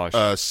Rams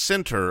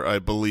center, I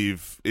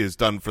believe, is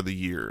done for the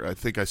year. I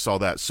think I saw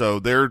that. So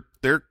they're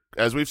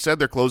as we've said,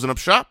 they're closing up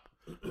shop.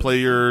 Play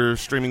your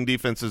streaming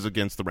defenses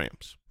against the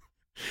Rams.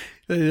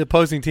 The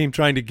opposing team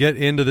trying to get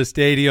into the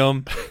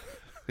stadium.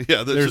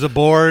 Yeah, there's a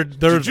board.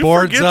 There's did you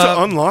boards forget up.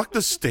 to unlock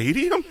the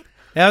stadium?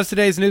 That was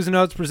today's news and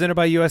notes presented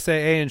by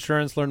USAA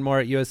Insurance. Learn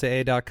more at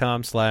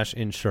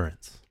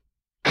USAA.com/insurance.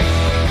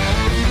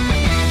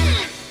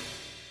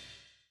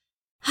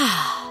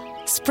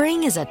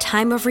 Spring is a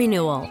time of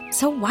renewal,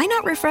 so why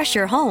not refresh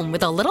your home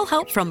with a little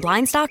help from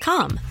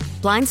Blinds.com?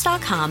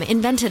 Blinds.com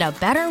invented a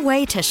better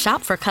way to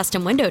shop for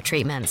custom window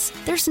treatments.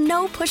 There's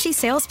no pushy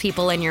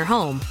salespeople in your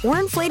home or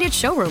inflated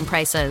showroom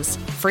prices.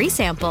 Free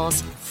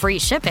samples, free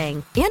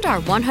shipping, and our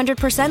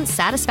 100%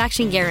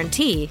 satisfaction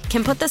guarantee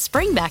can put the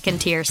spring back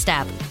into your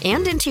step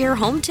and into your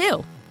home,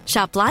 too.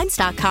 Shop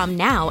Blinds.com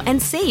now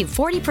and save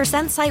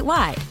 40%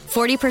 site-wide.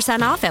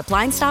 40% off at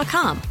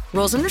Blinds.com.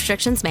 Rules and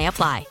restrictions may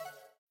apply.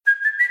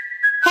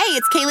 Hey,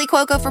 it's Kaylee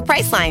Cuoco for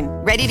Priceline.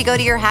 Ready to go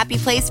to your happy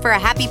place for a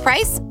happy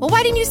price? Well,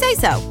 why didn't you say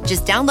so?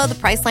 Just download the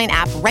Priceline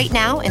app right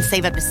now and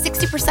save up to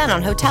 60%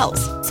 on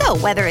hotels. So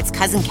whether it's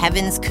Cousin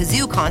Kevin's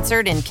Kazoo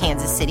Concert in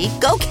Kansas City,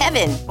 go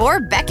Kevin, or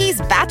Becky's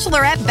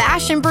Bachelorette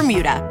Bash in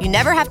Bermuda, you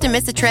never have to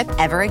miss a trip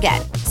ever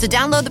again. So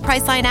download the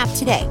Priceline app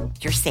today.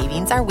 Your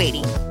savings are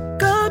waiting.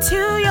 Go to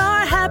your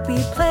happy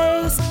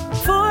place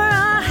for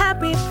a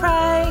happy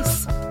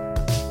price.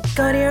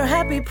 Go to your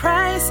happy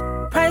price,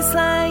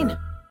 Priceline.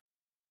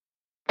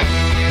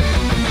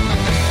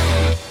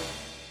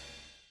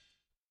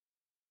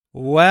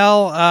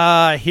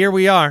 Well, here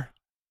we are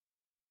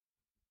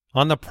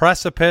on the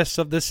precipice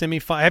of the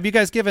semifinal. Have you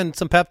guys given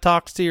some pep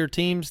talks to your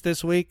teams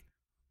this week?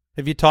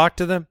 Have you talked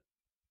to them?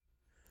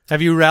 Have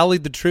you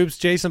rallied the troops,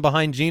 Jason,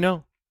 behind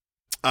Geno?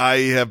 I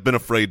have been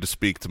afraid to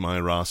speak to my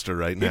roster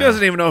right now. He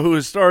doesn't even know who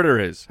his starter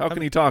is. How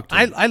can he talk to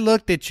him? I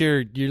looked at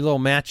your little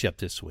matchup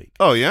this week.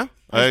 Oh, yeah?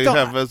 I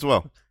have as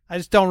well. I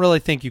just don't really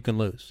think you can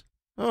lose.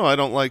 Oh, I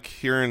don't like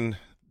hearing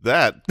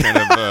that kind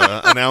of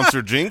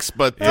announcer jinx,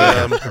 but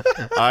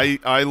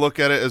I look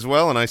at it as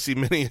well, and I see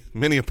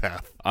many a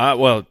path. I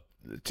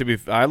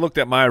looked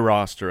at my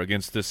roster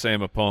against this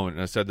same opponent,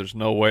 and I said, "There's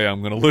no way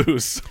I'm going to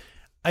lose."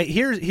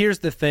 Here's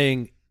the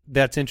thing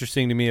that's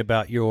interesting to me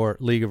about your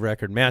League of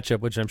Record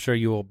matchup, which I'm sure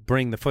you will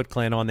bring the Foot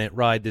Clan on that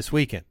ride this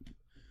weekend,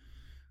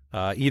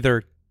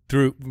 either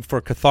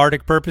for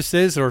cathartic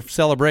purposes or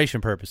celebration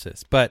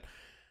purposes. But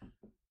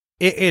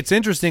it's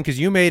interesting because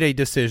you made a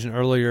decision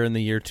earlier in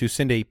the year to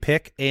send a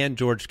pick and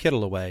George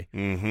Kittle away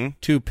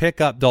to pick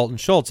up Dalton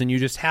Schultz, and you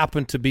just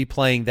happened to be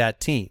playing that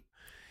team.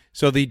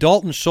 So the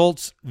Dalton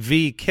Schultz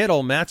v.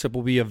 Kittle matchup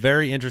will be a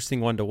very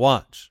interesting one to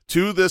watch.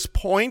 To this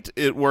point,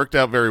 it worked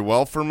out very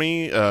well for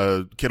me.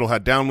 Kittle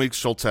had down weeks.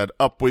 Schultz had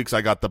up weeks.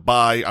 I got the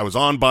bye. I was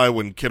on bye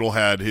when Kittle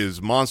had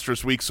his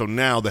monstrous week, so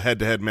now the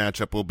head-to-head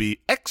matchup will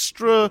be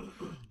extra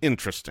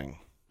interesting.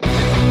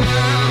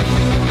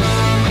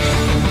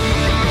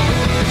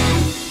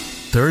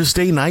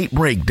 Thursday Night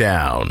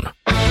Breakdown.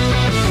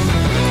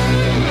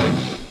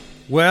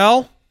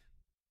 Well,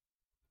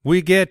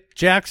 we get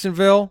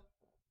Jacksonville,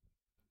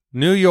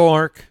 New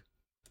York,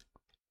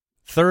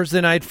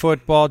 Thursday Night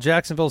Football.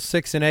 Jacksonville's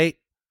 6-8.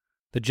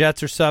 The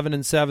Jets are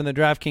 7-7. The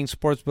DraftKings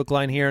Sportsbook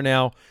line here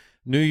now,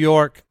 New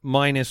York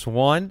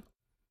 -1.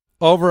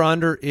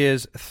 Over-under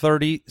is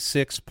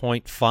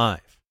 36.5.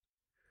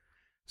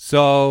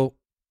 So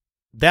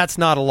that's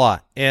not a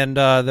lot. And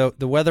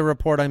the weather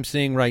report I'm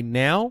seeing right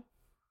now,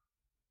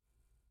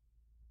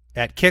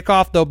 at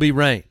kickoff there'll be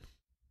rain.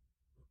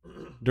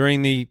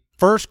 During the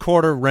first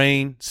quarter,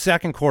 rain.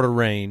 Second quarter,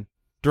 rain.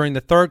 During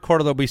the third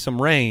quarter, there'll be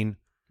some rain.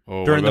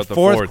 During the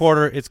fourth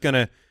quarter, it's going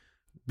to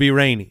be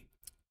rainy.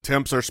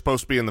 Temps are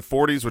supposed to be in the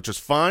 40s, which is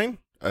fine.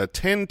 A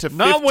 10 to 15.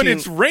 Not when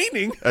it's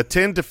raining. A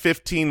 10 to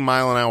 15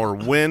 mile an hour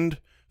wind.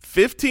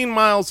 15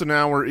 miles an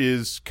hour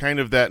is kind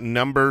of that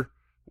number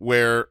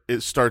where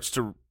it starts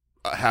to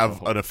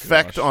have an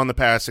effect on the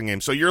passing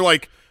game. So you're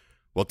like,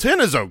 well, 10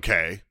 is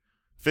okay.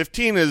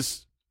 15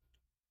 is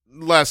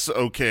less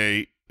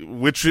okay.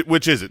 Which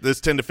is it?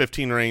 This 10 to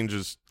 15 range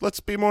is,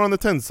 let's be more on the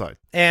 10 side.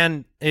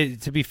 And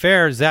to be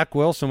fair, Zach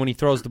Wilson, when he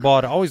throws the ball,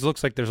 it always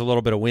looks like there's a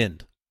little bit of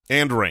wind.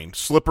 And rain.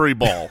 Slippery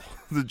ball.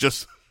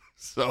 Just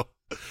so.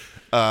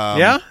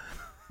 Yeah?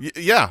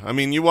 Yeah. I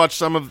mean, you watch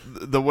some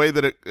of the way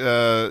that it,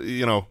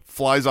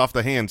 flies off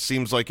the hand.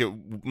 Seems like it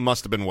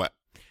must have been wet.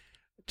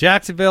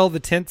 Jacksonville, the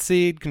 10th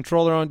seed,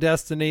 control their own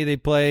destiny. They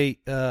play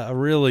a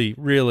really,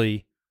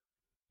 really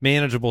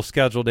manageable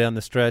schedule down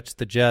the stretch.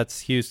 The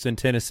Jets, Houston,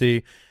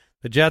 Tennessee.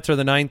 The Jets are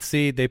the 9th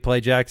seed. They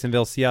play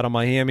Jacksonville, Seattle,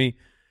 Miami.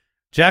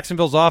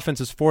 Jacksonville's offense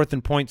is 4th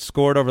in points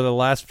scored over the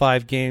last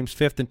 5 games,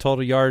 5th in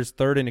total yards,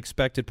 3rd in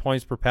expected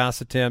points per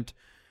pass attempt,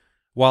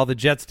 while the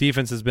Jets'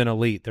 defense has been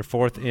elite. They're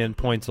 4th in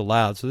points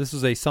allowed. So this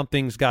is a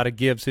something's got to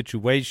give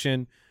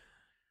situation.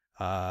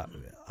 I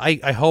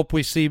hope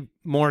we see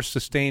more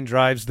sustained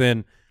drives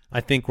than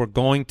I think we're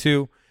going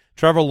to.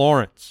 Trevor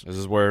Lawrence. This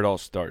is where it all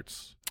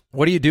starts.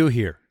 What do you do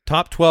here?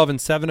 Top 12 in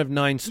 7 of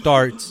 9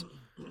 starts.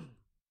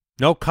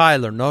 No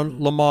Kyler, no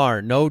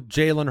Lamar, no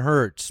Jalen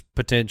Hurts,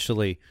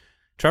 potentially.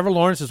 Trevor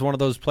Lawrence is one of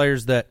those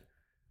players that,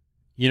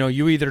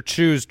 you either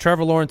choose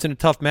Trevor Lawrence in a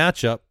tough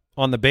matchup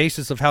on the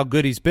basis of how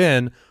good he's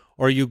been,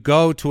 or you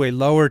go to a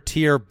lower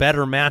tier,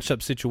 better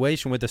matchup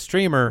situation with a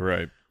streamer.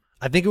 Right.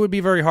 I think it would be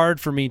very hard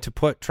for me to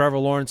put Trevor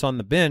Lawrence on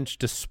the bench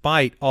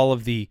despite all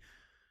of the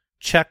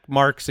check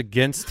marks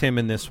against him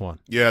in this one.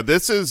 Yeah,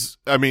 this is,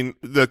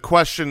 the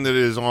question that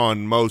is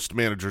on most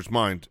managers'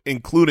 mind,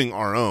 including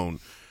our own,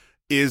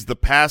 is the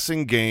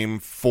passing game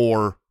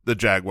for the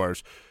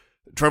Jaguars.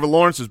 Trevor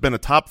Lawrence has been a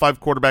top 5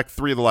 quarterback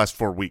 3 of the last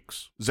 4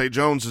 weeks. Zay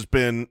Jones has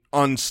been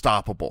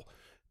unstoppable.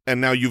 And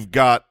now you've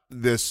got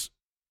this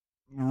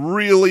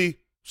really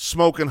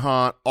smoking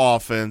hot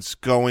offense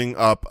going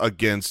up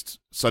against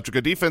such a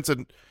good defense.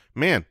 And,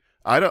 man,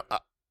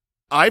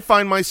 I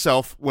find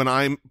myself,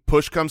 when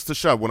push comes to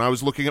shove, when I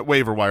was looking at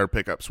waiver wire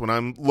pickups, when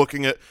I'm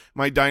looking at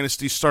my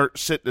dynasty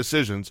start-sit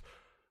decisions,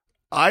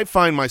 I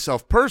find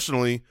myself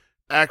personally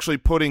actually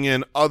putting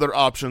in other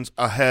options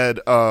ahead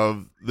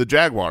of the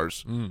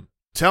Jaguars.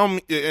 Tell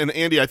me, and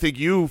Andy, I think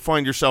you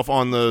find yourself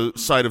on the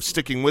side of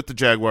sticking with the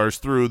Jaguars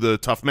through the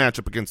tough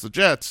matchup against the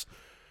Jets.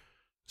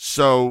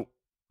 So,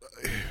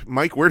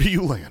 Mike, where do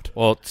you land?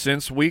 Well,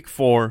 since week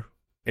 4,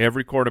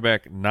 every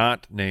quarterback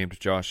not named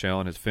Josh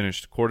Allen has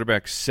finished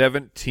quarterback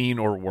 17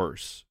 or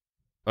worse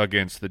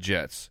against the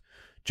Jets.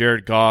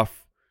 Jared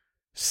Goff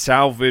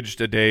salvaged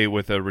a day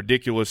with a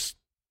ridiculous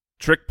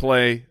trick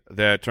play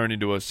that turned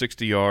into a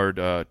 60-yard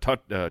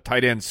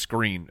tight end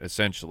screen,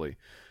 essentially.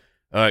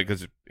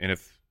 And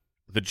if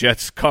the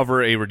Jets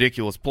cover a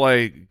ridiculous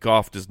play,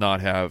 Goff does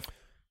not have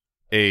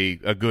a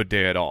good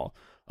day at all.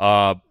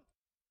 But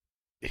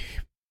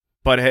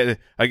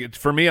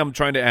for me, I'm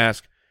trying to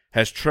ask,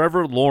 has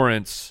Trevor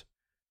Lawrence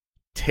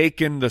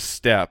taken the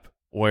step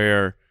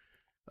where,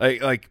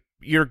 like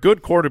you're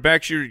good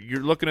quarterbacks.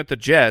 You're looking at the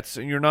Jets,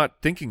 and you're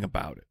not thinking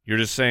about it. You're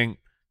just saying,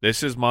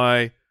 this is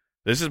my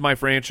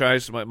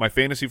franchise, my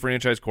fantasy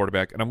franchise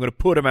quarterback, and I'm going to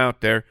put him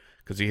out there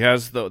because he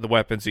has the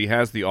weapons, he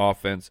has the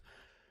offense.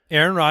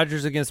 Aaron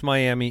Rodgers against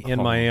Miami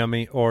in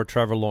Miami, or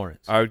Trevor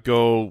Lawrence? I would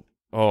go,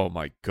 oh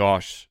my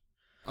gosh.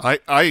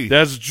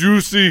 That's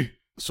juicy.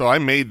 So I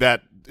made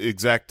that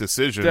exact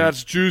decision.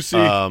 That's juicy.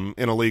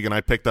 In a league, and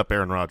I picked up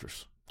Aaron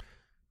Rodgers.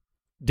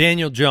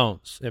 Daniel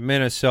Jones in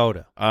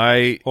Minnesota,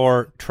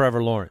 or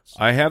Trevor Lawrence?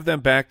 I have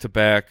them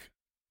back-to-back.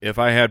 If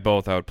I had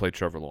both, I would play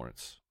Trevor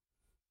Lawrence.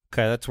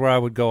 Okay, that's where I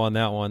would go on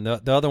that one.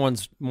 The other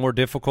one's more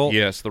difficult.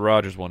 Yes, the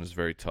Rodgers one is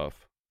very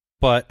tough.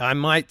 But I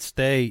might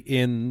stay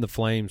in the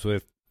Flames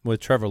with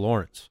Trevor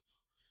Lawrence.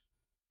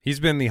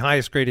 He's been the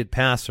highest graded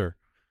passer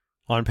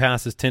on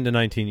passes 10 to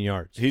 19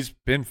 yards. He's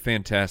been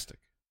fantastic.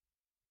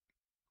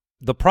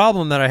 The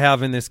problem that I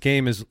have in this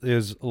game is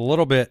a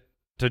little bit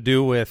to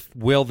do with,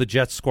 will the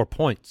Jets score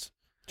points?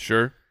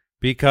 Sure.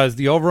 Because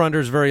the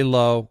over-under is very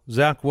low.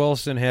 Zach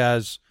Wilson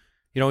has,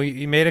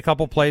 he made a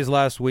couple plays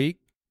last week.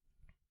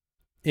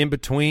 In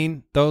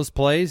between those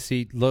plays,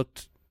 he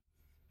looked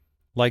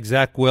like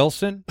Zach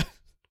Wilson.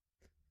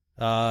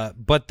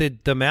 But the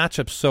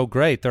matchup's so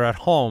great. They're at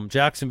home.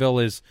 Jacksonville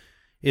is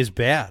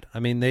bad. I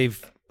mean,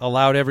 they've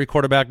allowed every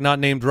quarterback not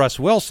named Russ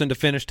Wilson to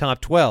finish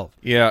top 12.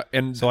 Yeah,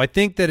 and so I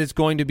think that it's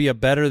going to be a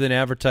better than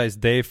advertised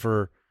day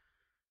for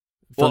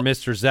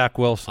Mr. Zach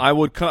Wilson. I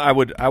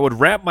would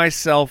wrap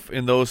myself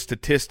in those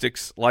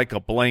statistics like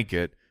a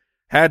blanket.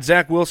 Had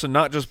Zach Wilson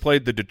not just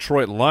played the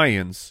Detroit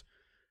Lions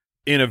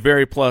in a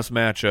very plus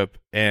matchup,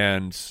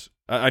 and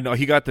I know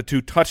he got the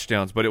 2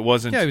 touchdowns, but it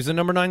wasn't. Yeah, he was the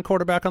number 9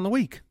 quarterback on the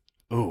week.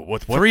 Oh,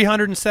 what?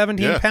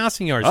 317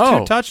 passing yards,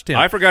 2 touchdowns.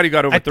 I forgot he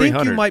got over 300. I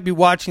think you might be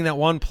watching that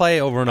one play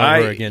over and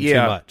over again too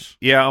much.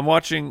 Yeah, I'm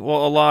watching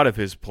a lot of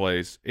his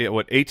plays.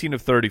 18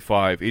 of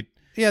 35.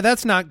 Yeah,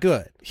 that's not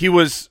good.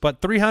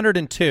 But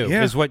 302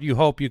 is what you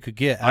hope you could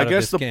get out of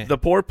this game. The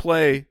poor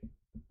play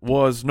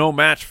was no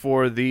match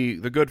for the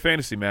good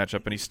fantasy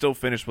matchup, and he still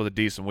finished with a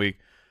decent week.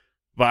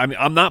 But I mean,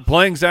 I'm not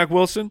playing Zach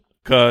Wilson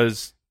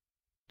because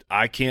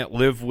I can't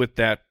live with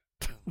that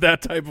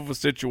type of a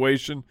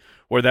situation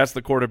where that's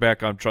the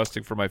quarterback I'm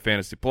trusting for my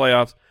fantasy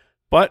playoffs.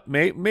 But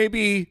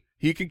maybe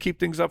he can keep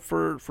things up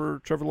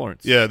for Trevor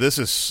Lawrence. Yeah, this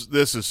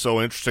is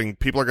so interesting.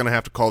 People are going to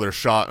have to call their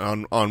shot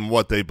on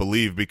what they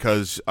believe,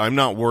 because I'm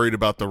not worried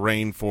about the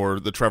rain for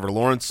the Trevor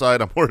Lawrence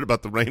side. I'm worried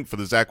about the rain for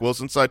the Zach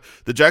Wilson side.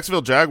 The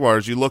Jacksonville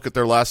Jaguars, you look at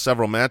their last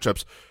several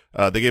matchups,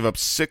 they gave up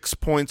 6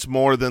 points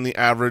more than the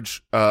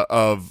average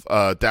of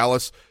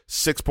Dallas,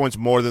 6 points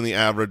more than the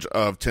average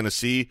of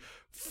Tennessee,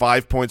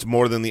 5 points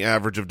more than the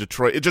average of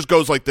Detroit. It just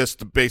goes like this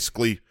to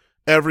basically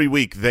every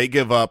week. They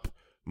give up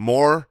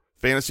more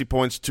fantasy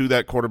points to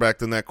that quarterback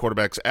than that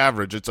quarterback's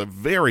average. It's a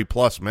very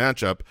plus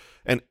matchup.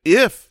 And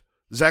if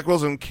Zach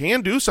Wilson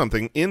can do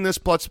something in this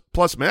plus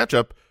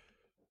matchup,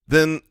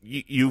 then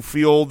you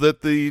feel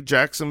that the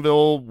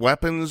Jacksonville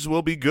weapons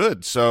will be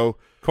good. So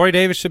Corey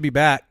Davis should be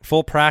back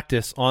full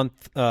practice on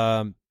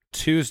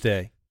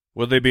Tuesday.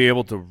 Will they be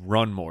able to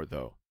run more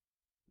though?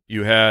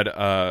 You had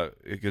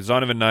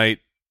Zonovan Knight.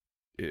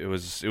 It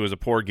was a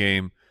poor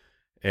game,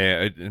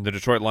 and the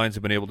Detroit Lions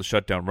have been able to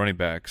shut down running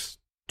backs.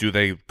 Do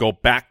they go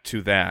back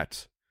to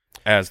that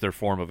as their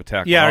form of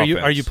attack? Yeah,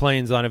 are you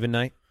playing Zonovan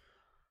Knight?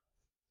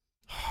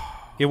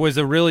 It was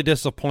a really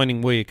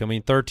disappointing week. I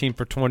mean, 13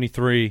 for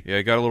 23.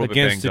 Yeah, got a little bit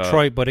against banged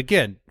Detroit. up. But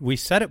again, we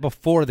said it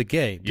before the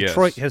game. Yes.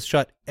 Detroit has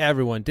shut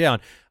everyone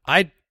down.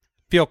 I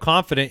feel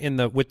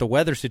confident with the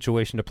weather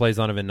situation to play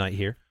Zonovan Knight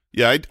here.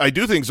 Yeah, I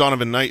do think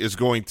Zonovan Knight is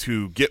going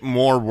to get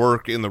more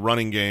work in the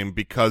running game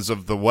because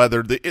of the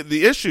weather.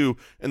 The issue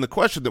and the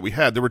question that we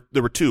had,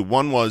 there were two.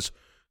 One was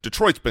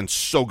Detroit's been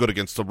so good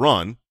against the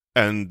run,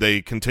 and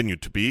they continue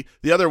to be.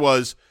 The other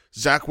was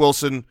Zach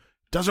Wilson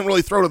doesn't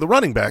really throw to the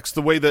running backs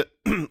the way that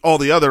all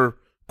the other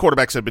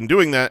quarterbacks have been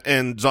doing that,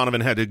 and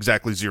Zonovan had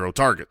exactly 0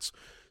 targets.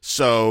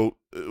 So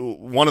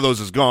one of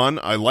those is gone.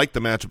 I like the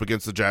matchup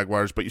against the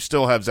Jaguars, but you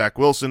still have Zach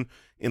Wilson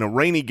in a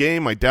rainy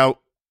game. I doubt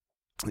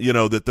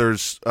that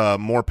there's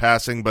more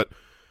passing, but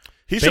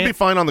he should be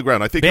fine on the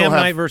ground. I think Bam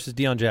Knight versus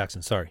Deion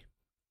Jackson. Sorry,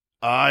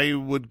 I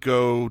would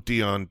go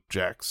Deion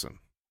Jackson,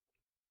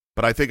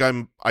 but I think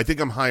I'm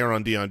higher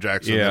on Deion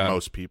Jackson than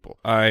most people.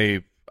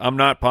 I'm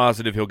not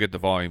positive he'll get the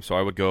volume, so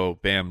I would go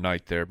Bam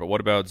Knight there. But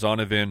what about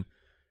Zonovan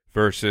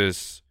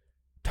versus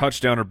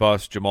touchdown or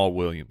bust Jamal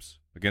Williams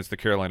against the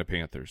Carolina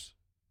Panthers?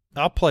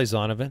 I'll play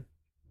Zonovan.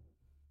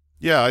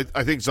 Yeah,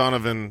 I think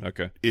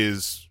Zonovan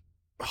is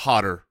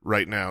hotter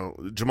right now.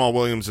 Jamal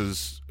Williams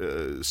is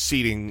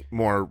ceding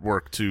more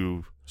work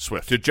to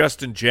Swift. To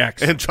Justin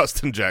Jackson. And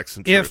Justin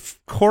Jackson. True. If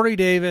Corey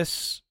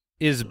Davis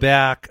is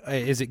back,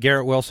 is it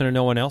Garrett Wilson and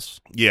no one else?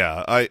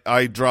 Yeah,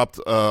 I dropped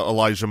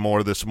Elijah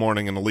Moore this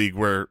morning in a league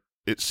where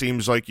it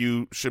seems like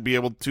you should be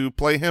able to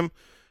play him.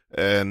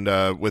 And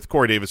with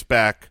Corey Davis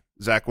back,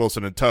 Zach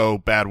Wilson in tow,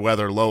 bad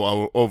weather,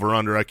 low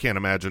over-under, I can't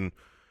imagine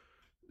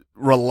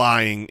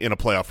relying in a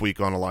playoff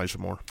week on Elijah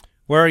Moore.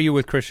 Where are you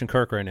with Christian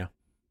Kirk right now?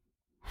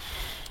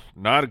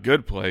 Not a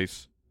good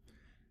place.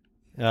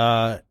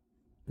 Not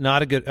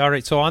a good. All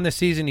right, so on the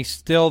season, he's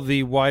still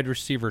the wide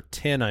receiver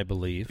 10, I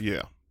believe.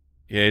 Yeah.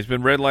 Yeah, he's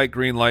been red light,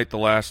 green light the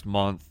last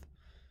month.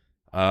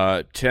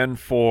 10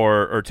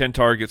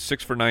 targets,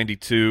 6 for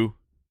 92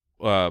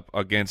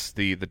 against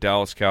the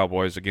Dallas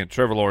Cowboys. Again,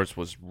 Trevor Lawrence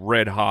was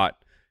red hot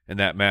in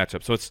that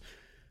matchup. So it's,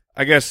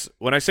 I guess,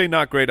 when I say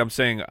not great, I'm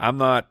saying I'm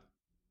not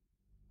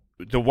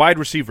the wide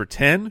receiver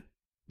 10.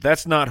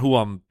 That's not who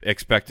I'm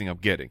expecting I'm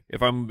getting.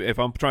 If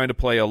I'm trying to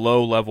play a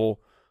low level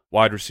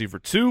wide receiver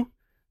 2,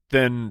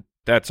 then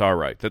that's all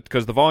right.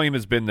 Because the volume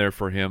has been there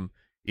for him,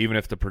 even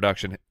if the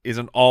production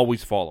isn't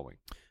always following.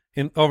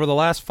 Over the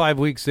last 5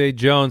 weeks, Zay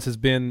Jones has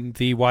been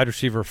the wide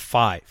receiver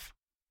 5.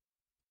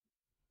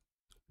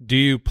 Do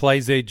you play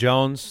Zay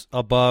Jones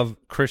above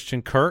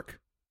Christian Kirk?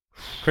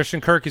 Christian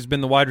Kirk has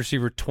been the wide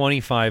receiver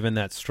 25 in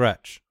that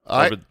stretch.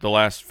 Over the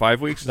last 5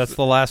 weeks? That's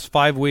the last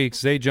 5 weeks.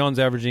 Zay Jones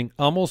averaging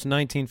almost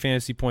 19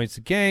 fantasy points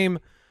a game,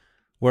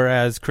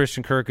 whereas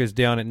Christian Kirk is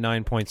down at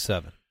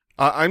 9.7.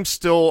 I'm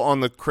still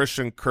on the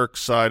Christian Kirk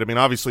side. I mean,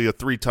 obviously a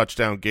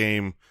 3-touchdown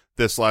game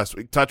this last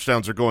week.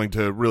 Touchdowns are going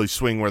to really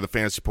swing where the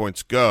fantasy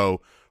points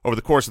go. Over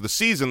the course of the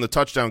season, the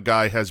touchdown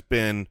guy has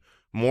been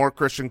more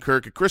Christian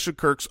Kirk, and Christian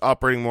Kirk's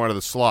operating more out of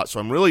the slot. So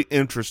I'm really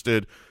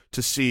interested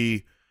to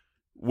see,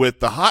 with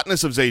the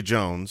hotness of Zay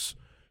Jones,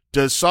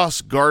 does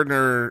Sauce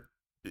Gardner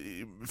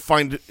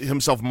find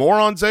himself more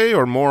on Zay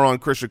or more on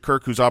Christian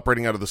Kirk, who's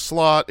operating out of the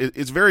slot?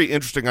 It's very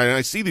interesting.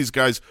 I see these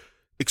guys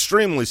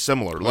extremely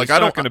similar. Like, I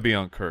don't going to be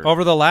on Kirk.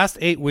 Over the last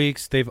 8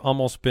 weeks, they've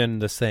almost been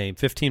the same.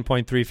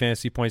 15.3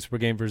 fantasy points per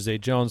game for Zay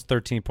Jones,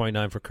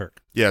 13.9 for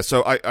Kirk. Yeah,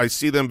 so I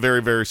see them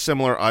very, very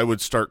similar. I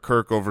would start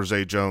Kirk over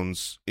Zay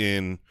Jones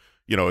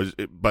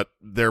but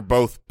they're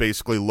both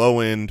basically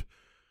low-end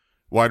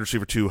wide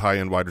receiver 2,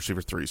 high-end wide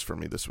receiver 3s for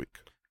me this week.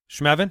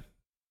 Schmevin?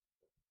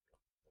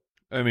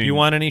 I mean, do you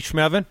want any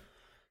Schmevin?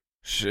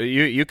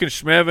 You can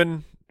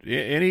Schmevin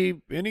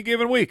any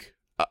given week.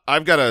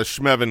 I've got a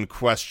Schmevin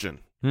question.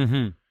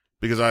 Mm-hmm.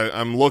 Because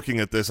I'm looking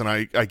at this and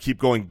I keep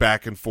going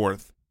back and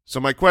forth.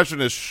 So my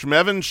question is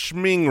Schmevin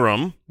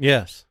Schmingram.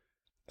 Yes.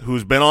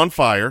 Who's been on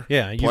fire.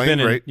 Yeah,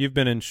 you've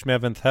been in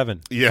Schmevin's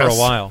heaven for a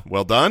while.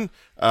 Well done.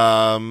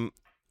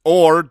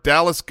 Or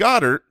Dallas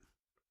Goedert,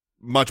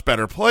 much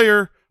better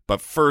player, but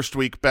first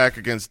week back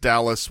against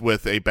Dallas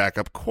with a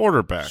backup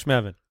quarterback.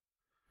 Schmevin.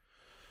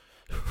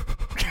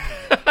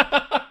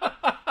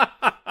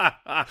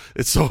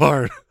 It's so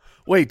hard.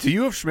 Wait, do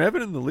you have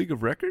Schmevin in the league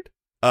of record?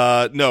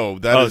 No,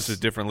 it's a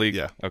different league.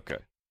 Yeah. Okay.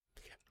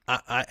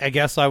 I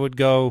guess I would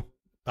go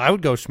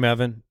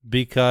Schmevin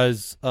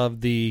because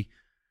of the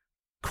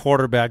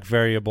quarterback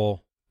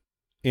variable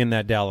in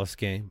that Dallas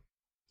game.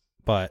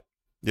 But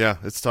yeah,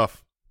 it's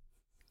tough.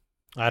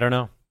 I don't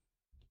know.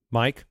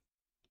 Mike?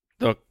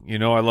 Look, I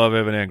love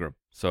Evan Engram,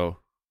 so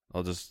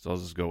I'll just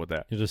go with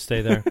that. You just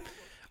stay there.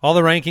 All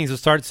the rankings of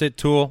Start Sit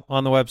Tool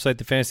on the website,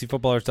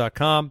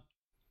 thefantasyfootballers.com.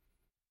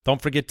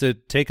 Don't forget to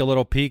take a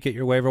little peek at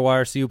your waiver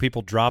wire, see who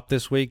people dropped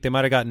this week. They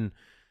might have gotten,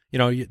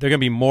 they're going to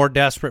be more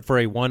desperate for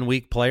a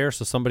 1-week player,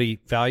 so somebody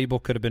valuable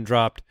could have been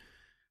dropped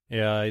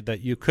that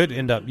you could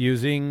end up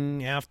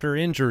using after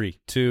injury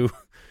to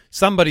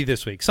somebody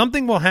this week.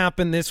 Something will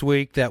happen this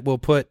week that will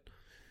put,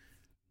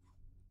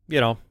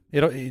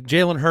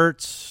 Jalen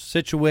Hurts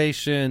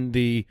situation,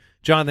 the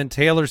Jonathan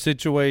Taylor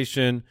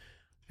situation.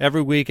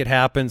 Every week it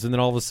happens, and then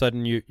all of a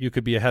sudden you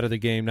could be ahead of the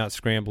game, not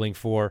scrambling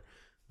for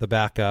the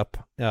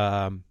backup.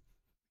 Darren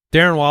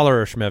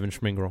Waller or Schmevin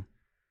Schmingram?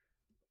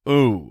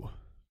 Ooh.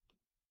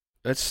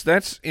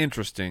 That's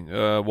interesting.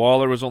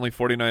 Waller was only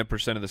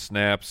 49% of the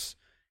snaps.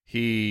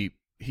 He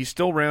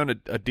still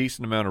ran a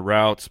decent amount of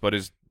routes, but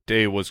his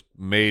day was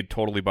made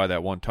totally by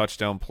that one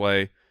touchdown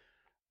play.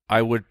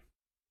 I would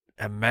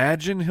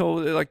imagine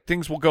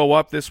things will go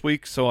up this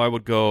week, so I'll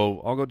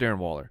go Darren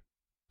Waller.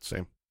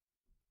 Same.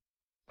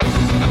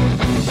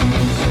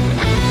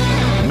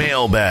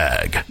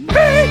 Mailbag.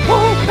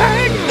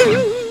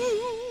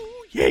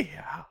 Ooh,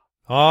 yeah.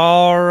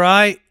 All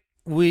right.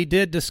 We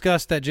did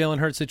discuss that Jalen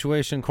Hurts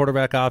situation,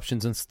 quarterback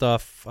options and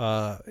stuff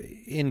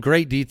in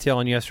great detail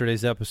in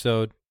yesterday's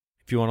episode,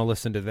 if you want to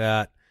listen to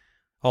that.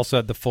 Also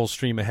had the full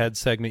stream ahead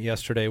segment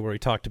yesterday where we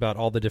talked about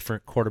all the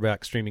different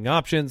quarterback streaming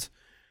options.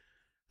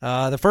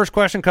 The first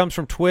question comes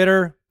from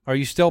Twitter. Are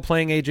you still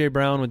playing A.J.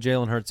 Brown with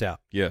Jalen Hurts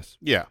out? Yes.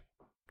 Yeah.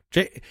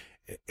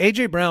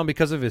 A.J. Brown,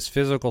 because of his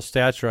physical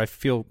stature, I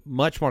feel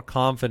much more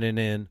confident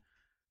in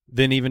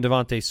than even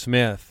Devontae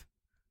Smith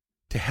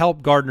to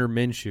help Gardner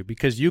Minshew,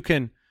 because you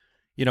can,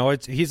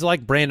 he's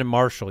like Brandon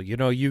Marshall.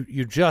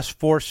 You just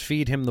force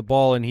feed him the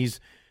ball, and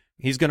he's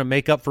going to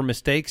make up for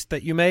mistakes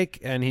that you make,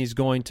 and he's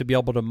going to be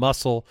able to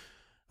muscle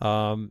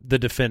the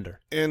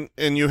defender. And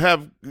you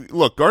have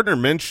Gardner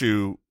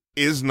Minshew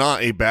is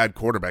not a bad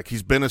quarterback.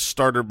 He's been a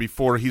starter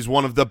before. He's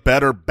one of the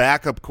better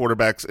backup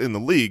quarterbacks in the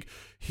league.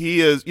 He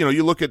is,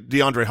 you look at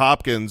DeAndre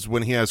Hopkins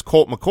when he has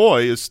Colt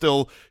McCoy is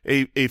still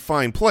a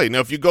fine play. Now,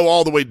 if you go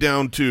all the way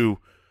down to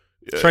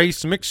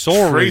Trace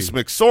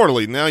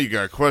McSorley, now you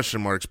got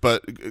question marks.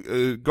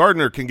 But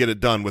Gardner can get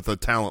it done with a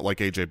talent like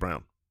A.J.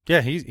 Brown.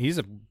 Yeah, he's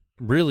a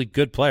really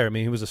good player. I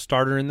mean, he was a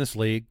starter in this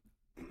league,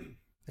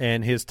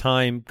 and his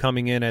time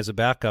coming in as a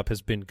backup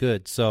has been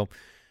good. So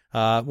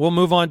we'll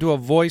move on to a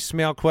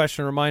voicemail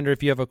question. Reminder,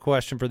 if you have a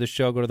question for the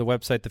show, go to the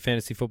website,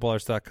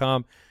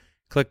 thefantasyfootballers.com.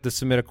 Click the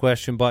Submit a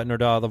Question button or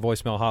dial the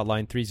voicemail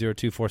hotline,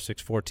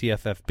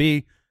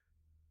 302-464-TFFB.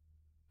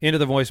 Into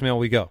the voicemail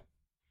we go.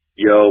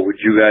 Yo, would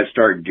you guys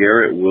start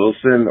Garrett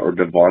Wilson or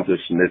Devonta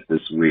Smith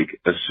this week,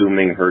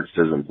 assuming Hurts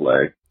doesn't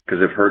play?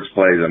 Because if Hurts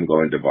plays, I'm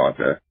going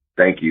Devonta.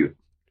 Thank you.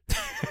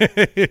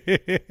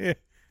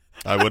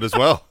 I would as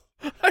well.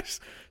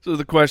 So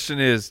the question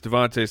is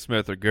Devonta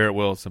Smith or Garrett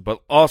Wilson,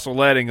 but also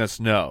letting us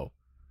know.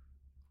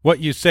 What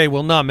you say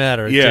will not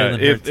matter. Yeah,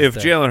 if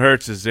Jalen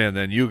Hurts is in,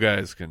 then you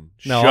guys can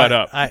shut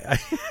up. I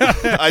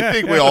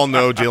think we all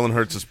know Jalen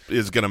Hurts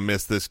is going to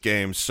miss this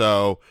game.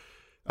 So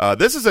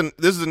this is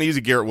an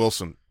easy Garrett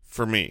Wilson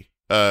for me.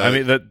 I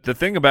mean, the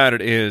thing about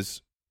it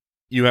is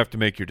you have to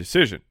make your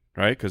decision,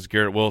 right? Because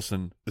Garrett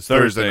Wilson is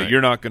Thursday.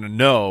 You're not going to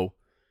know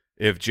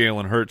if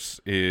Jalen Hurts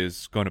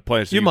is going to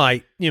play. So you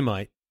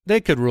might. They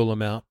could rule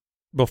him out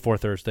before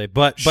Thursday,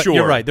 but sure.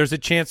 You're right. There's a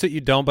chance that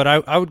you don't, but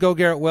I would go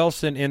Garrett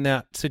Wilson in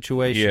that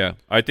situation. Yeah,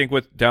 I think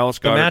with Dallas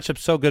Goedert, the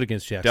matchup's so good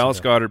against Jacksonville.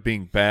 Dallas Goedert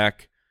being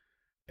back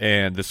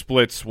and the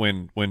splits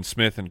when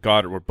Smith and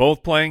Goddard were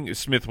both playing,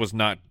 Smith was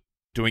not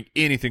doing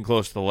anything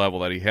close to the level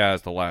that he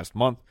has the last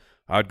month.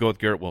 I'd go with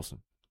Garrett Wilson.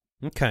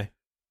 Okay.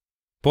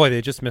 Boy,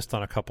 they just missed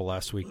on a couple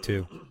last week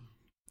too.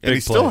 And he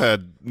still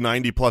had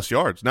 90-plus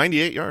yards,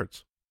 98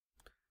 yards.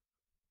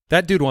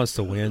 That dude wants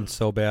to win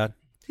so bad.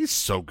 He's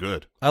so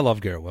good. I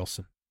love Garrett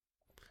Wilson.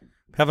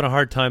 Having a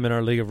hard time in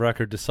our league of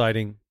record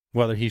deciding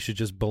whether he should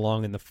just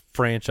belong in the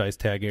franchise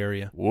tag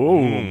area.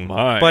 Whoa,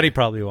 my. But he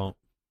probably won't.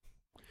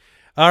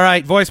 All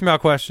right, voicemail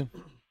question.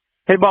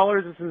 Hey,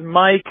 Ballers, this is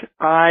Mike.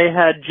 I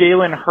had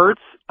Jalen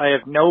Hurts. I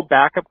have no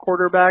backup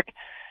quarterback,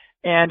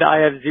 and I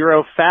have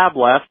 0 fab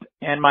left,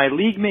 and my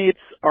league mates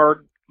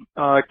are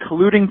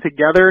colluding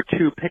together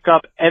to pick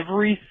up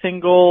every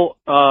single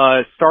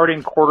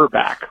starting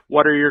quarterback.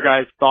 What are your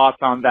guys' thoughts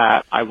on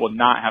that? I will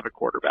not have a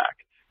quarterback.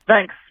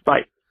 Thanks.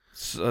 Bye.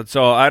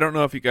 So I don't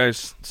know if you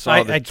guys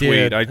saw the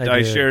tweet.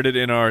 I shared it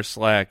in our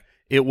Slack.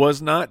 It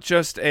was not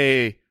just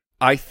I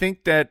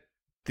think that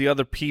the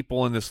other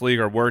people in this league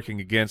are working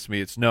against me.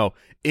 It's no.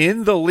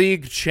 In the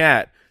league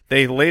chat,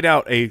 they laid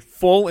out a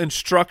full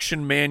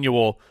instruction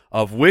manual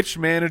of which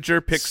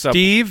manager picks up.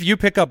 Steve, you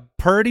pick up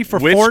Purdy for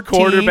which 14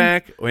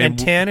 quarterback and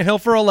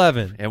Tannehill for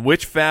 11. And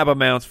which fab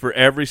amounts for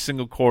every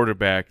single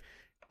quarterback.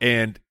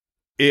 And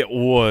it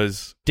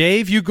was...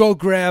 Dave, you go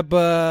grab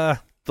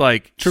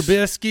like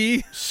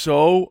Trubisky.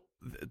 So,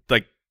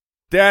 like,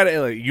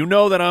 that, you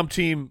know that I'm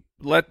team,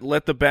 let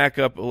the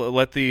backup,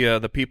 let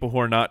the people who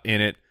are not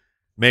in it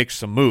make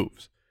some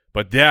moves.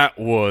 But that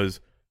was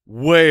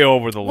way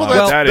over the line.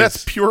 Well,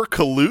 that's pure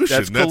collusion.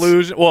 That's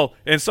collusion. Well,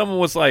 and someone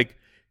was like,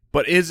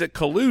 but is it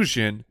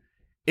collusion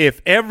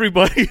if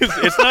everybody is –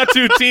 it's not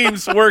two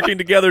teams working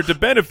together to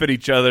benefit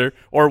each other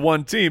or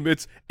one team.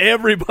 It's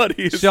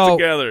everybody is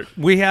together.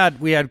 We had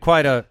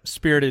quite a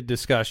spirited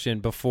discussion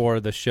before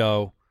the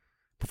show,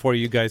 before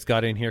you guys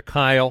got in here.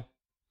 Kyle,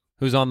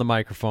 who's on the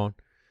microphone,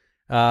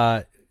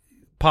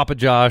 Papa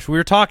Josh, we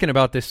were talking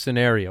about this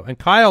scenario, and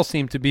Kyle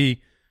seemed to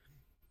be –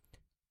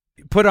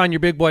 put on your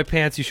big boy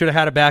pants. You should have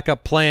had a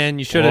backup plan.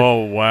 You should have.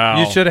 Oh wow!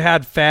 You should have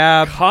had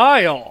fab.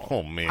 Kyle.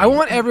 Oh man! I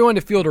want everyone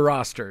to field a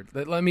roster.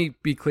 Let me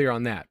be clear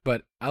on that.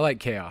 But I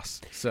like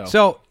chaos.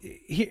 So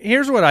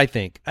here's what I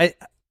think.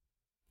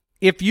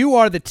 If you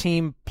are the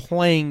team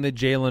playing the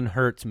Jalen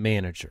Hurts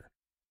manager,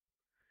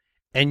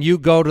 and you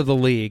go to the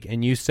league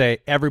and you say,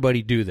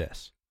 "Everybody do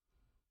this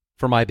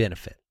for my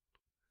benefit,"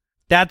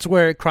 that's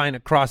where it kind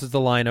of crosses the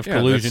line of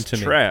collusion to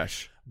me.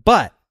 Trash.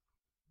 But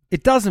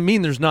it doesn't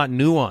mean there's not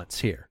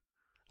nuance here.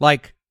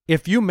 Like,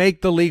 if you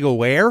make the league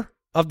aware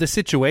of the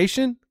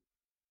situation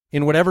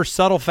in whatever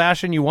subtle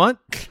fashion you want,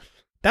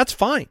 that's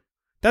fine.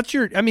 That's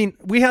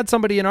we had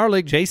somebody in our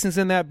league, Jason's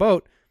in that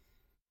boat.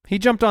 He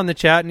jumped on the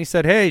chat and he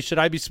said, hey, should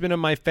I be spending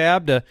my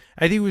fab to,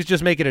 I think he was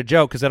just making a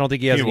joke because I don't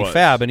think he has any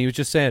fab. And he was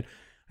just saying,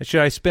 should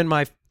I spend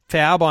my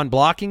fab on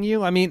blocking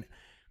you? I mean,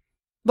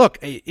 look,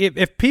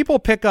 if people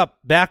pick up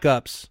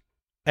backups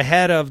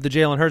ahead of the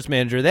Jalen Hurts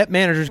manager, that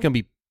manager is going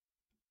to be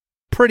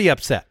pretty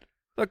upset.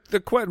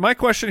 Look, my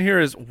question here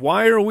is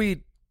why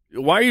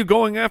are you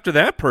going after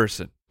that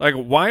person? Like,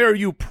 why are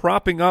you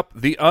propping up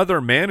the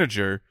other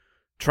manager,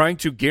 trying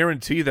to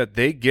guarantee that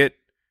they get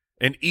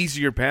an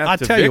easier path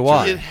to victory? I'll tell you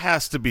why. It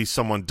has to be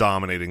someone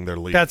dominating their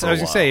league. That's what I was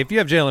going to say. If you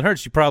have Jalen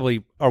Hurts, you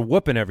probably are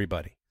whooping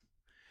everybody.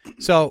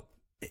 So,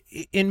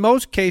 in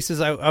most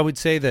cases, I would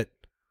say that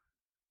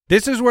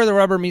this is where the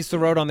rubber meets the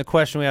road on the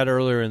question we had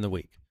earlier in the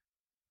week.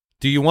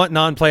 Do you want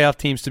non-playoff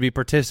teams to be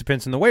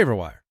participants in the waiver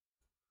wire?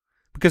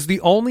 Because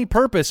the only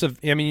purpose of,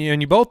 and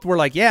you both were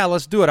like, yeah,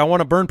 let's do it. I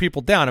want to burn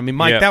people down. I mean,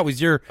 Mike, that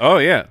was your. Oh,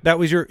 yeah. That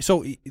was your.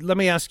 So let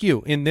me ask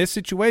you, in this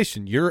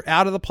situation, you're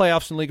out of the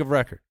playoffs in League of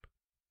Record.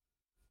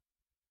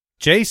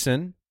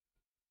 Jason,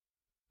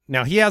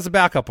 now he has a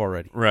backup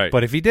already. Right.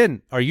 But if he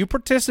didn't, are you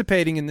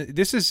participating in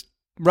this is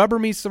rubber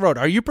meets the road.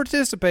 Are you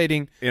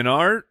participating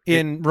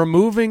in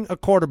removing a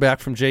quarterback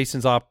from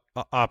Jason's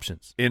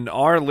options? I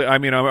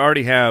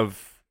already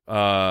have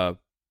I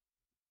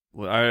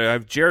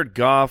have Jared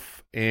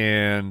Goff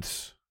and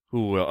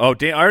who will?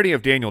 I already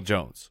have Daniel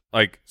Jones.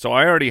 So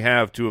I already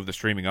have 2 of the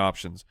streaming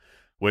options,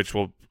 which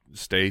will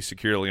stay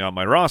securely on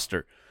my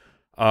roster.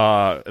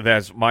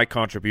 That's my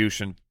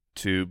contribution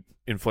to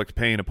inflict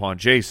pain upon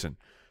Jason.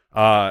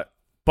 But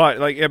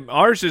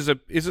ours is a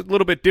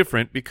little bit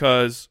different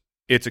because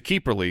it's a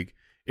keeper league.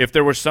 If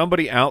there was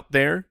somebody out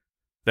there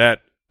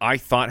that I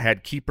thought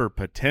had keeper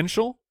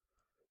potential,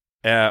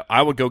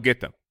 I would go get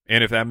them.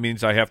 And if that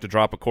means I have to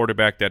drop a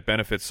quarterback that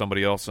benefits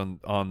somebody else in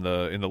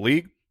the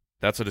league,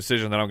 that's a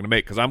decision that I'm going to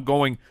make because I'm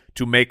going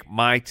to make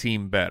my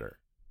team better.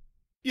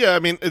 Yeah, I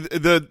mean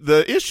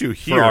the issue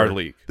here for our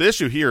league. The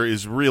issue here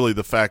is really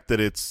the fact that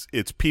it's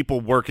people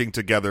working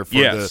together for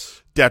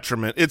the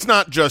detriment. It's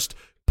not just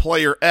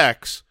player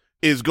X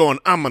is going,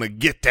 I'm going to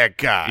get that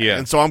guy,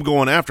 and so I'm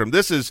going after him.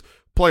 This is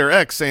player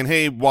X saying,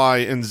 hey, Y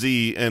and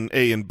Z and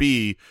A and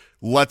B,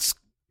 let's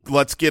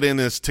get in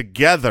this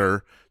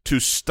together to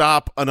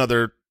stop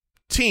another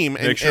team.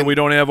 Make sure we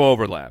don't have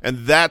overlap.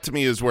 And that, to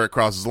me, is where it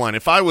crosses the line.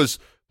 If I was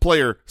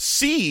player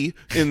C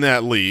in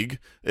that league,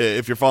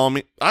 if you're following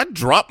me, I'd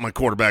drop my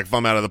quarterback if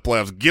I'm out of the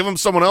playoffs. Give him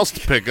someone else to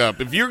pick up.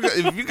 If you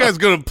guys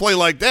going to play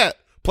like that,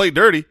 play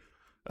dirty.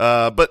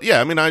 But, yeah,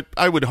 I mean,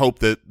 I would hope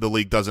that the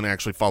league doesn't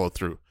actually follow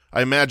through.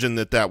 I imagine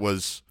that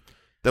was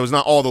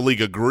not all the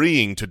league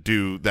agreeing to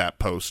do that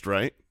post,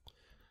 right?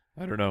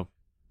 I don't know.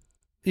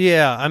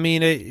 Yeah, I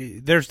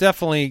mean, there's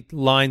definitely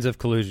lines of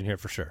collusion here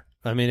for sure.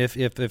 I mean,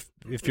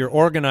 if you're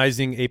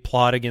organizing a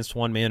plot against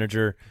one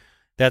manager,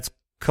 that's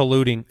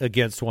colluding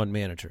against one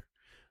manager.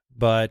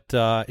 But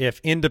if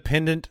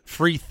independent,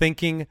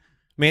 free-thinking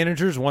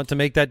managers want to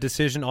make that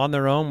decision on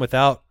their own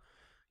without,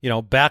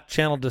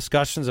 back-channel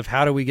discussions of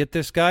how do we get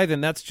this guy,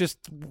 then this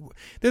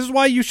is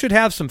why you should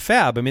have some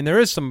fab. I mean, there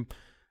is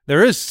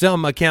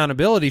some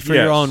accountability for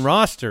your own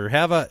roster.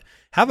 Have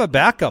a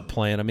backup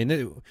plan. I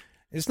mean,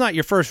 it's not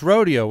your first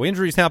rodeo.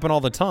 Injuries happen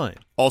all the time.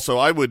 Also,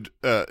 I would,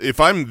 if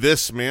I'm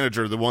this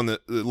manager, the one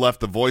that left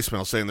the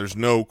voicemail saying there's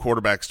no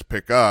quarterbacks to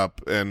pick up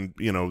and,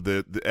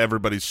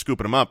 everybody's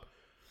scooping them up,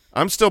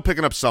 I'm still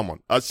picking up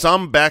someone.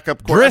 Some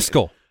backup quarterback.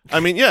 Driscoll. I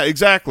mean, yeah,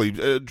 exactly.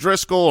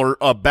 Driscoll or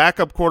a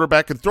backup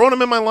quarterback and throwing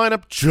him in my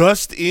lineup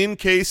just in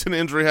case an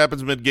injury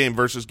happens mid-game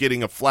versus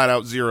getting a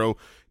flat-out 0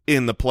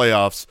 in the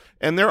playoffs.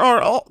 And there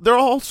are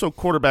also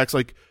quarterbacks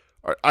like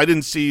I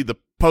didn't see the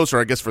poster,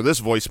 I guess, for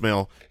this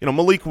voicemail,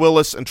 Malik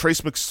Willis and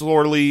Trace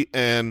McSorley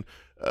and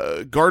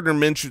Gardner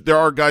Minshew. There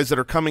are guys that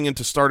are coming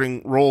into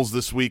starting roles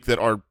this week that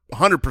are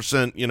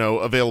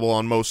 100%, available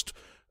on most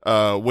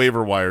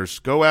waiver wires.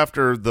 Go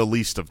after the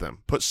least of them.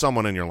 Put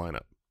someone in your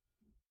lineup.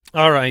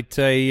 All right.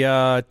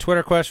 A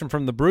Twitter question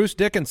from the Bruce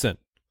Dickinson.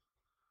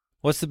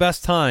 What's the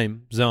best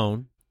time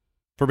zone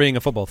for being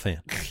a football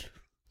fan?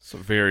 It's a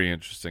very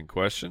interesting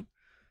question.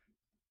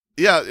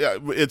 Yeah,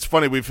 it's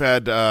funny. We've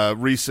had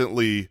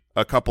recently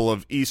a couple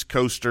of East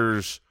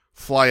Coasters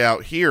fly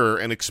out here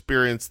and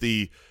experience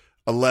the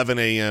 11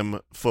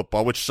 a.m.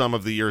 football, which some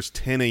of the years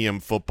 10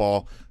 a.m.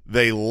 football.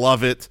 They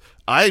love it.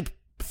 I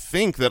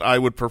think that I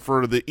would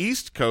prefer the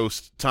East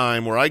Coast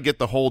time where I get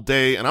the whole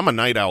day, and I'm a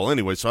night owl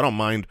anyway, so I don't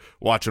mind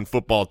watching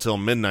football till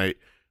midnight.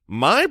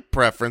 My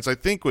preference, I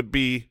think, would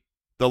be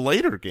the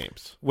later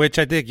games. Which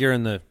I think you're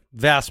in the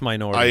vast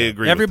minority. I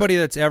agree. Everybody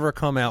that's ever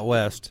come out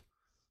west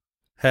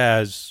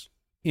has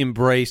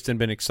embraced and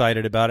been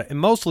excited about it, and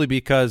mostly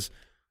because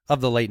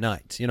of the late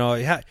nights.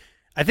 I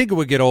think it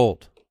would get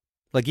old.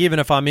 Like, even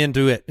if I'm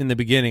into it in the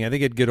beginning, I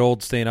think it'd get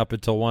old staying up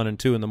until 1 and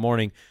 2 in the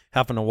morning,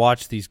 having to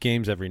watch these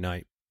games every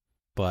night.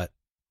 But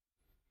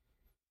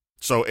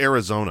so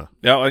Arizona.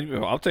 Yeah,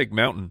 I'll take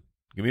Mountain.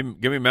 Give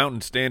me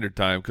Mountain Standard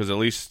Time, because at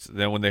least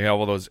then when they have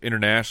all those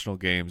international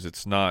games,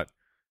 it's not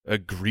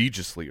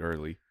egregiously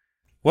early.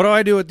 What do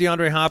I do with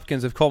DeAndre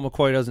Hopkins if Colt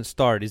McCoy doesn't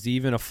start? Is he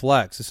even a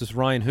flex? This is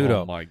Ryan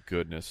Hudo. Oh my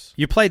goodness!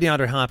 You play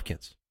DeAndre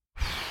Hopkins.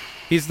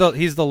 He's the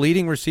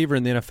leading receiver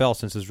in the NFL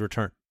since his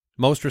return.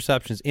 Most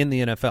receptions in the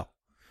NFL.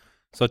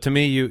 So to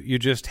me, you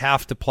just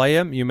have to play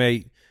him. You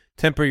may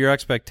temper your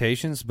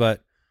expectations,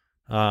 but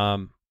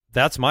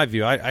that's my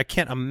view. I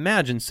can't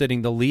imagine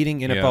sitting the leading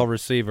NFL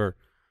receiver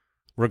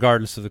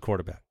regardless of the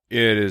quarterback.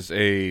 It is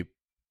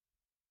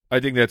I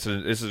think this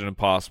is an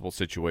impossible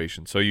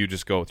situation. So you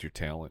just go with your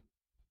talent.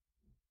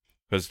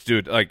 Because,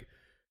 dude, like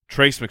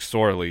Trace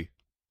McSorley,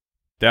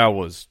 that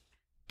was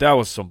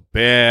some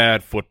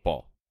bad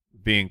football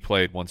being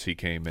played once he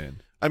came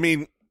in. I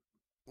mean,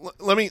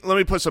 let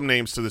me put some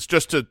names to this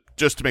just to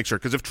make sure.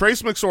 Because if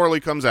Trace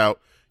McSorley comes out,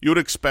 you would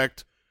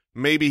expect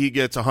maybe he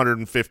gets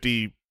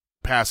 150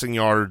 passing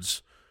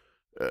yards,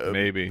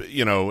 maybe,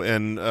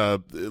 and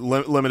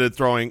limited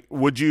throwing.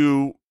 Would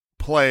you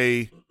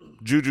play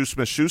Juju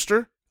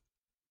Smith-Schuster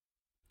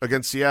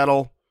against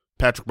Seattle?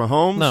 Patrick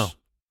Mahomes? No.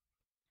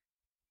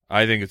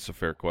 I think it's a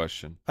fair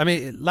question. I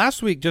mean,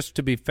 last week, just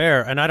to be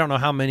fair, and I don't know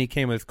how many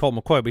came with Colt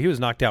McCoy, but he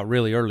was knocked out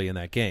really early in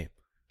that game.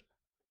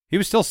 He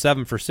was still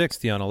 7 for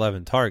 60 on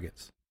 11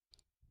 targets.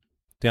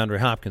 DeAndre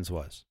Hopkins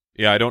was.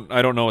 Yeah, I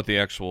don't know what the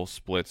actual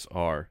splits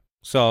are.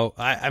 So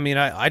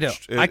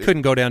I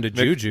couldn't go down to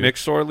Juju.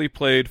 McSorley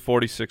played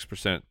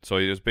 46%, so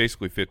it was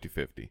basically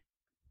 50-50.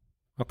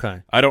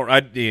 Okay. I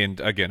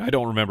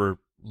don't remember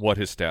what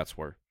his stats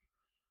were.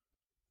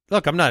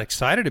 Look, I'm not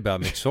excited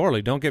about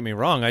McSorley. Don't get me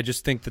wrong. I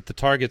just think that the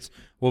targets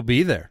will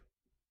be there.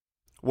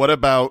 What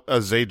about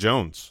Zay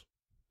Jones?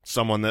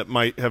 Someone that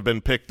might have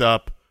been picked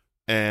up,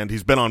 and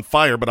he's been on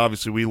fire, but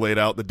obviously we laid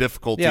out the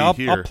difficulty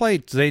here. I'll play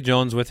Zay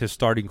Jones with his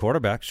starting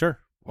quarterback, sure.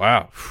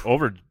 Wow.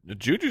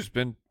 Juju's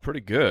been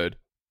pretty good.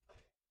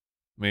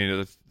 I mean,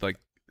 it's like,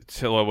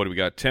 what do we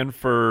got? 10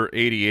 for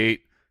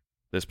 88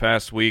 this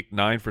past week,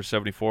 9 for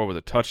 74 with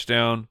a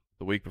touchdown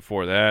the week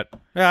before that.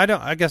 Yeah,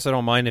 I guess I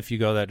don't mind if you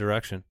go that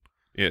direction.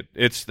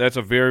 That's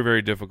a very,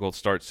 very difficult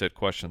start-sit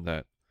question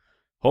that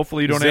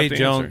hopefully you don't Zay have to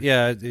Jones,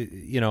 answer.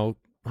 Yeah,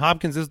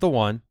 Hopkins is the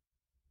 1.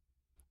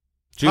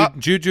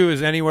 Juju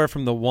is anywhere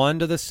from the 1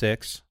 to the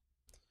 6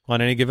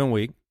 on any given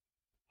week.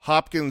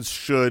 Hopkins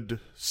should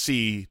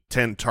see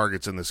 10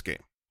 targets in this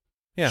game.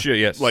 Yeah. Sure,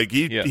 yes. Like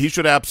he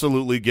should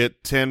absolutely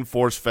get 10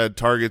 force-fed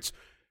targets.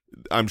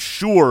 I'm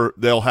sure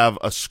they'll have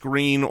a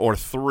screen or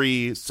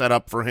 3 set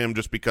up for him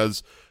just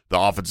because the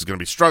offense is going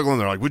to be struggling.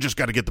 They're like, we just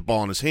got to get the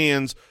ball in his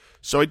hands.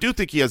 So I do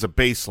think he has a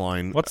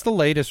baseline. What's the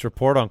latest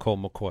report on Colt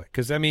McCoy?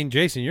 Because, I mean,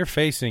 Jason, you're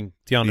facing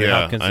DeAndre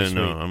Hopkins this week.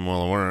 I know. I'm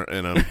well aware.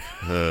 And I'm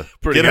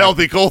get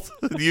healthy, Colt.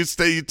 You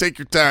take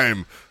your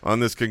time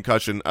on this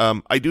concussion.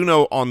 I do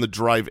know on the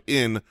drive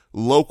in,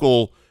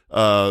 local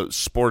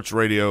sports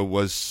radio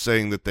was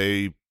saying that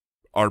they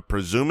are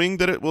presuming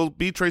that it will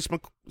be Trace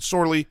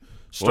McSorley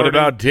starting. What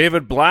about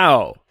David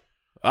Blau?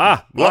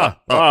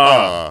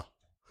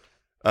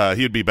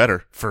 He'd be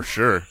better for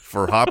sure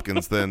for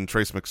Hopkins than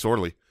Trace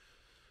McSorley.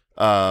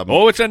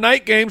 It's a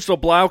night game, so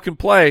Blau can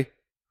play.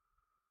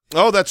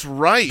 Oh, that's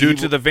right. Due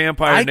to the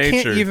vampire nature.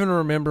 I can't even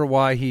remember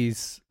why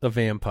he's a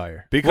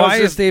vampire. Because why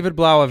is David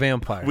Blau a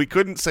vampire? We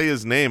couldn't say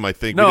his name, I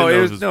think.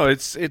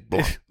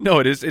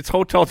 It's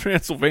Hotel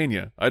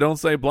Transylvania. I don't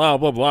say blah,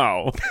 blah,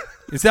 blah.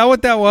 Is that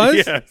what that was?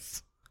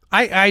 Yes.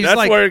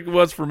 That's where it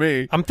was for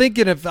me. I'm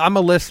thinking if I'm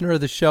a listener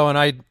of the show and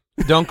I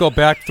don't go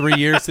back 3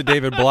 years to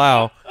David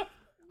Blau,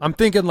 I'm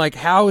thinking, like,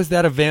 how is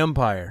that a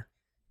vampire?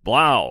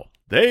 Blau.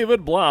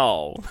 David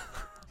Blau.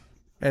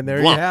 And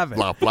there you have it.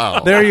 Blah, blah.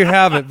 There you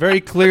have it.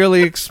 Very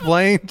clearly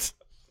explained.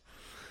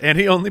 And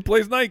he only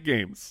plays night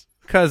games.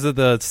 Because of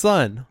the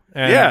sun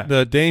and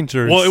the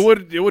dangers. Well,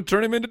 it would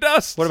turn him into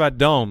dust. What about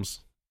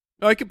domes?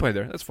 No, I can play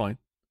there. That's fine.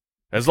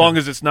 As long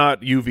as it's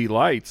not UV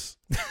lights.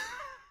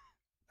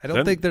 I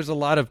don't think there's a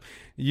lot of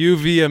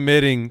UV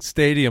emitting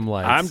stadium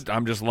lights.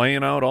 I'm just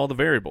laying out all the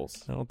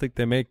variables. I don't think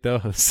they make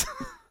those.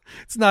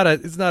 It's not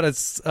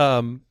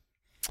a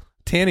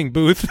tanning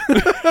booth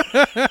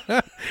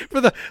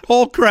for the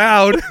whole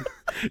crowd.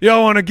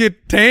 Y'all want to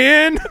get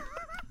tan?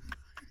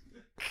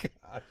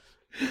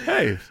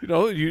 Hey,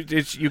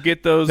 you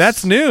get those.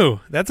 That's new.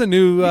 That's a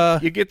new.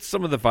 You get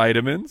some of the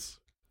vitamins.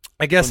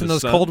 I guess in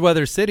those cold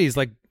weather cities,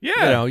 like you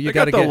got to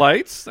get the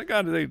lights. They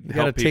got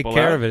to take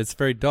care of it. It's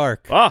very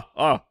dark.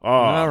 All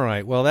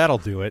right. Well, that'll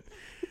do it.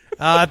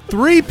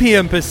 3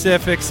 p.m.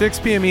 Pacific, 6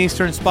 p.m.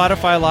 Eastern,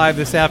 Spotify Live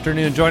this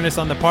afternoon. Join us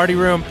on the Party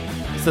Room.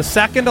 It's the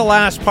second to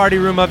last Party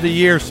Room of the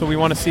year, so we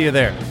want to see you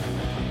there.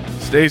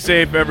 Stay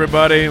safe,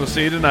 everybody. We'll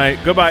see you tonight.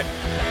 Goodbye.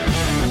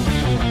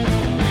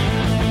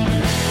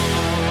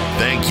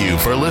 Thank you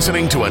for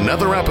listening to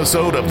another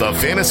episode of the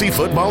Fantasy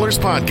Footballers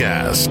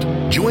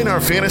Podcast. Join our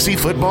fantasy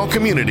football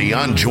community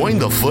on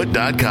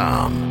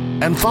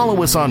jointhefoot.com and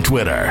follow us on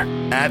Twitter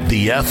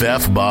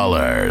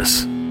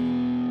 @TheFFBallers.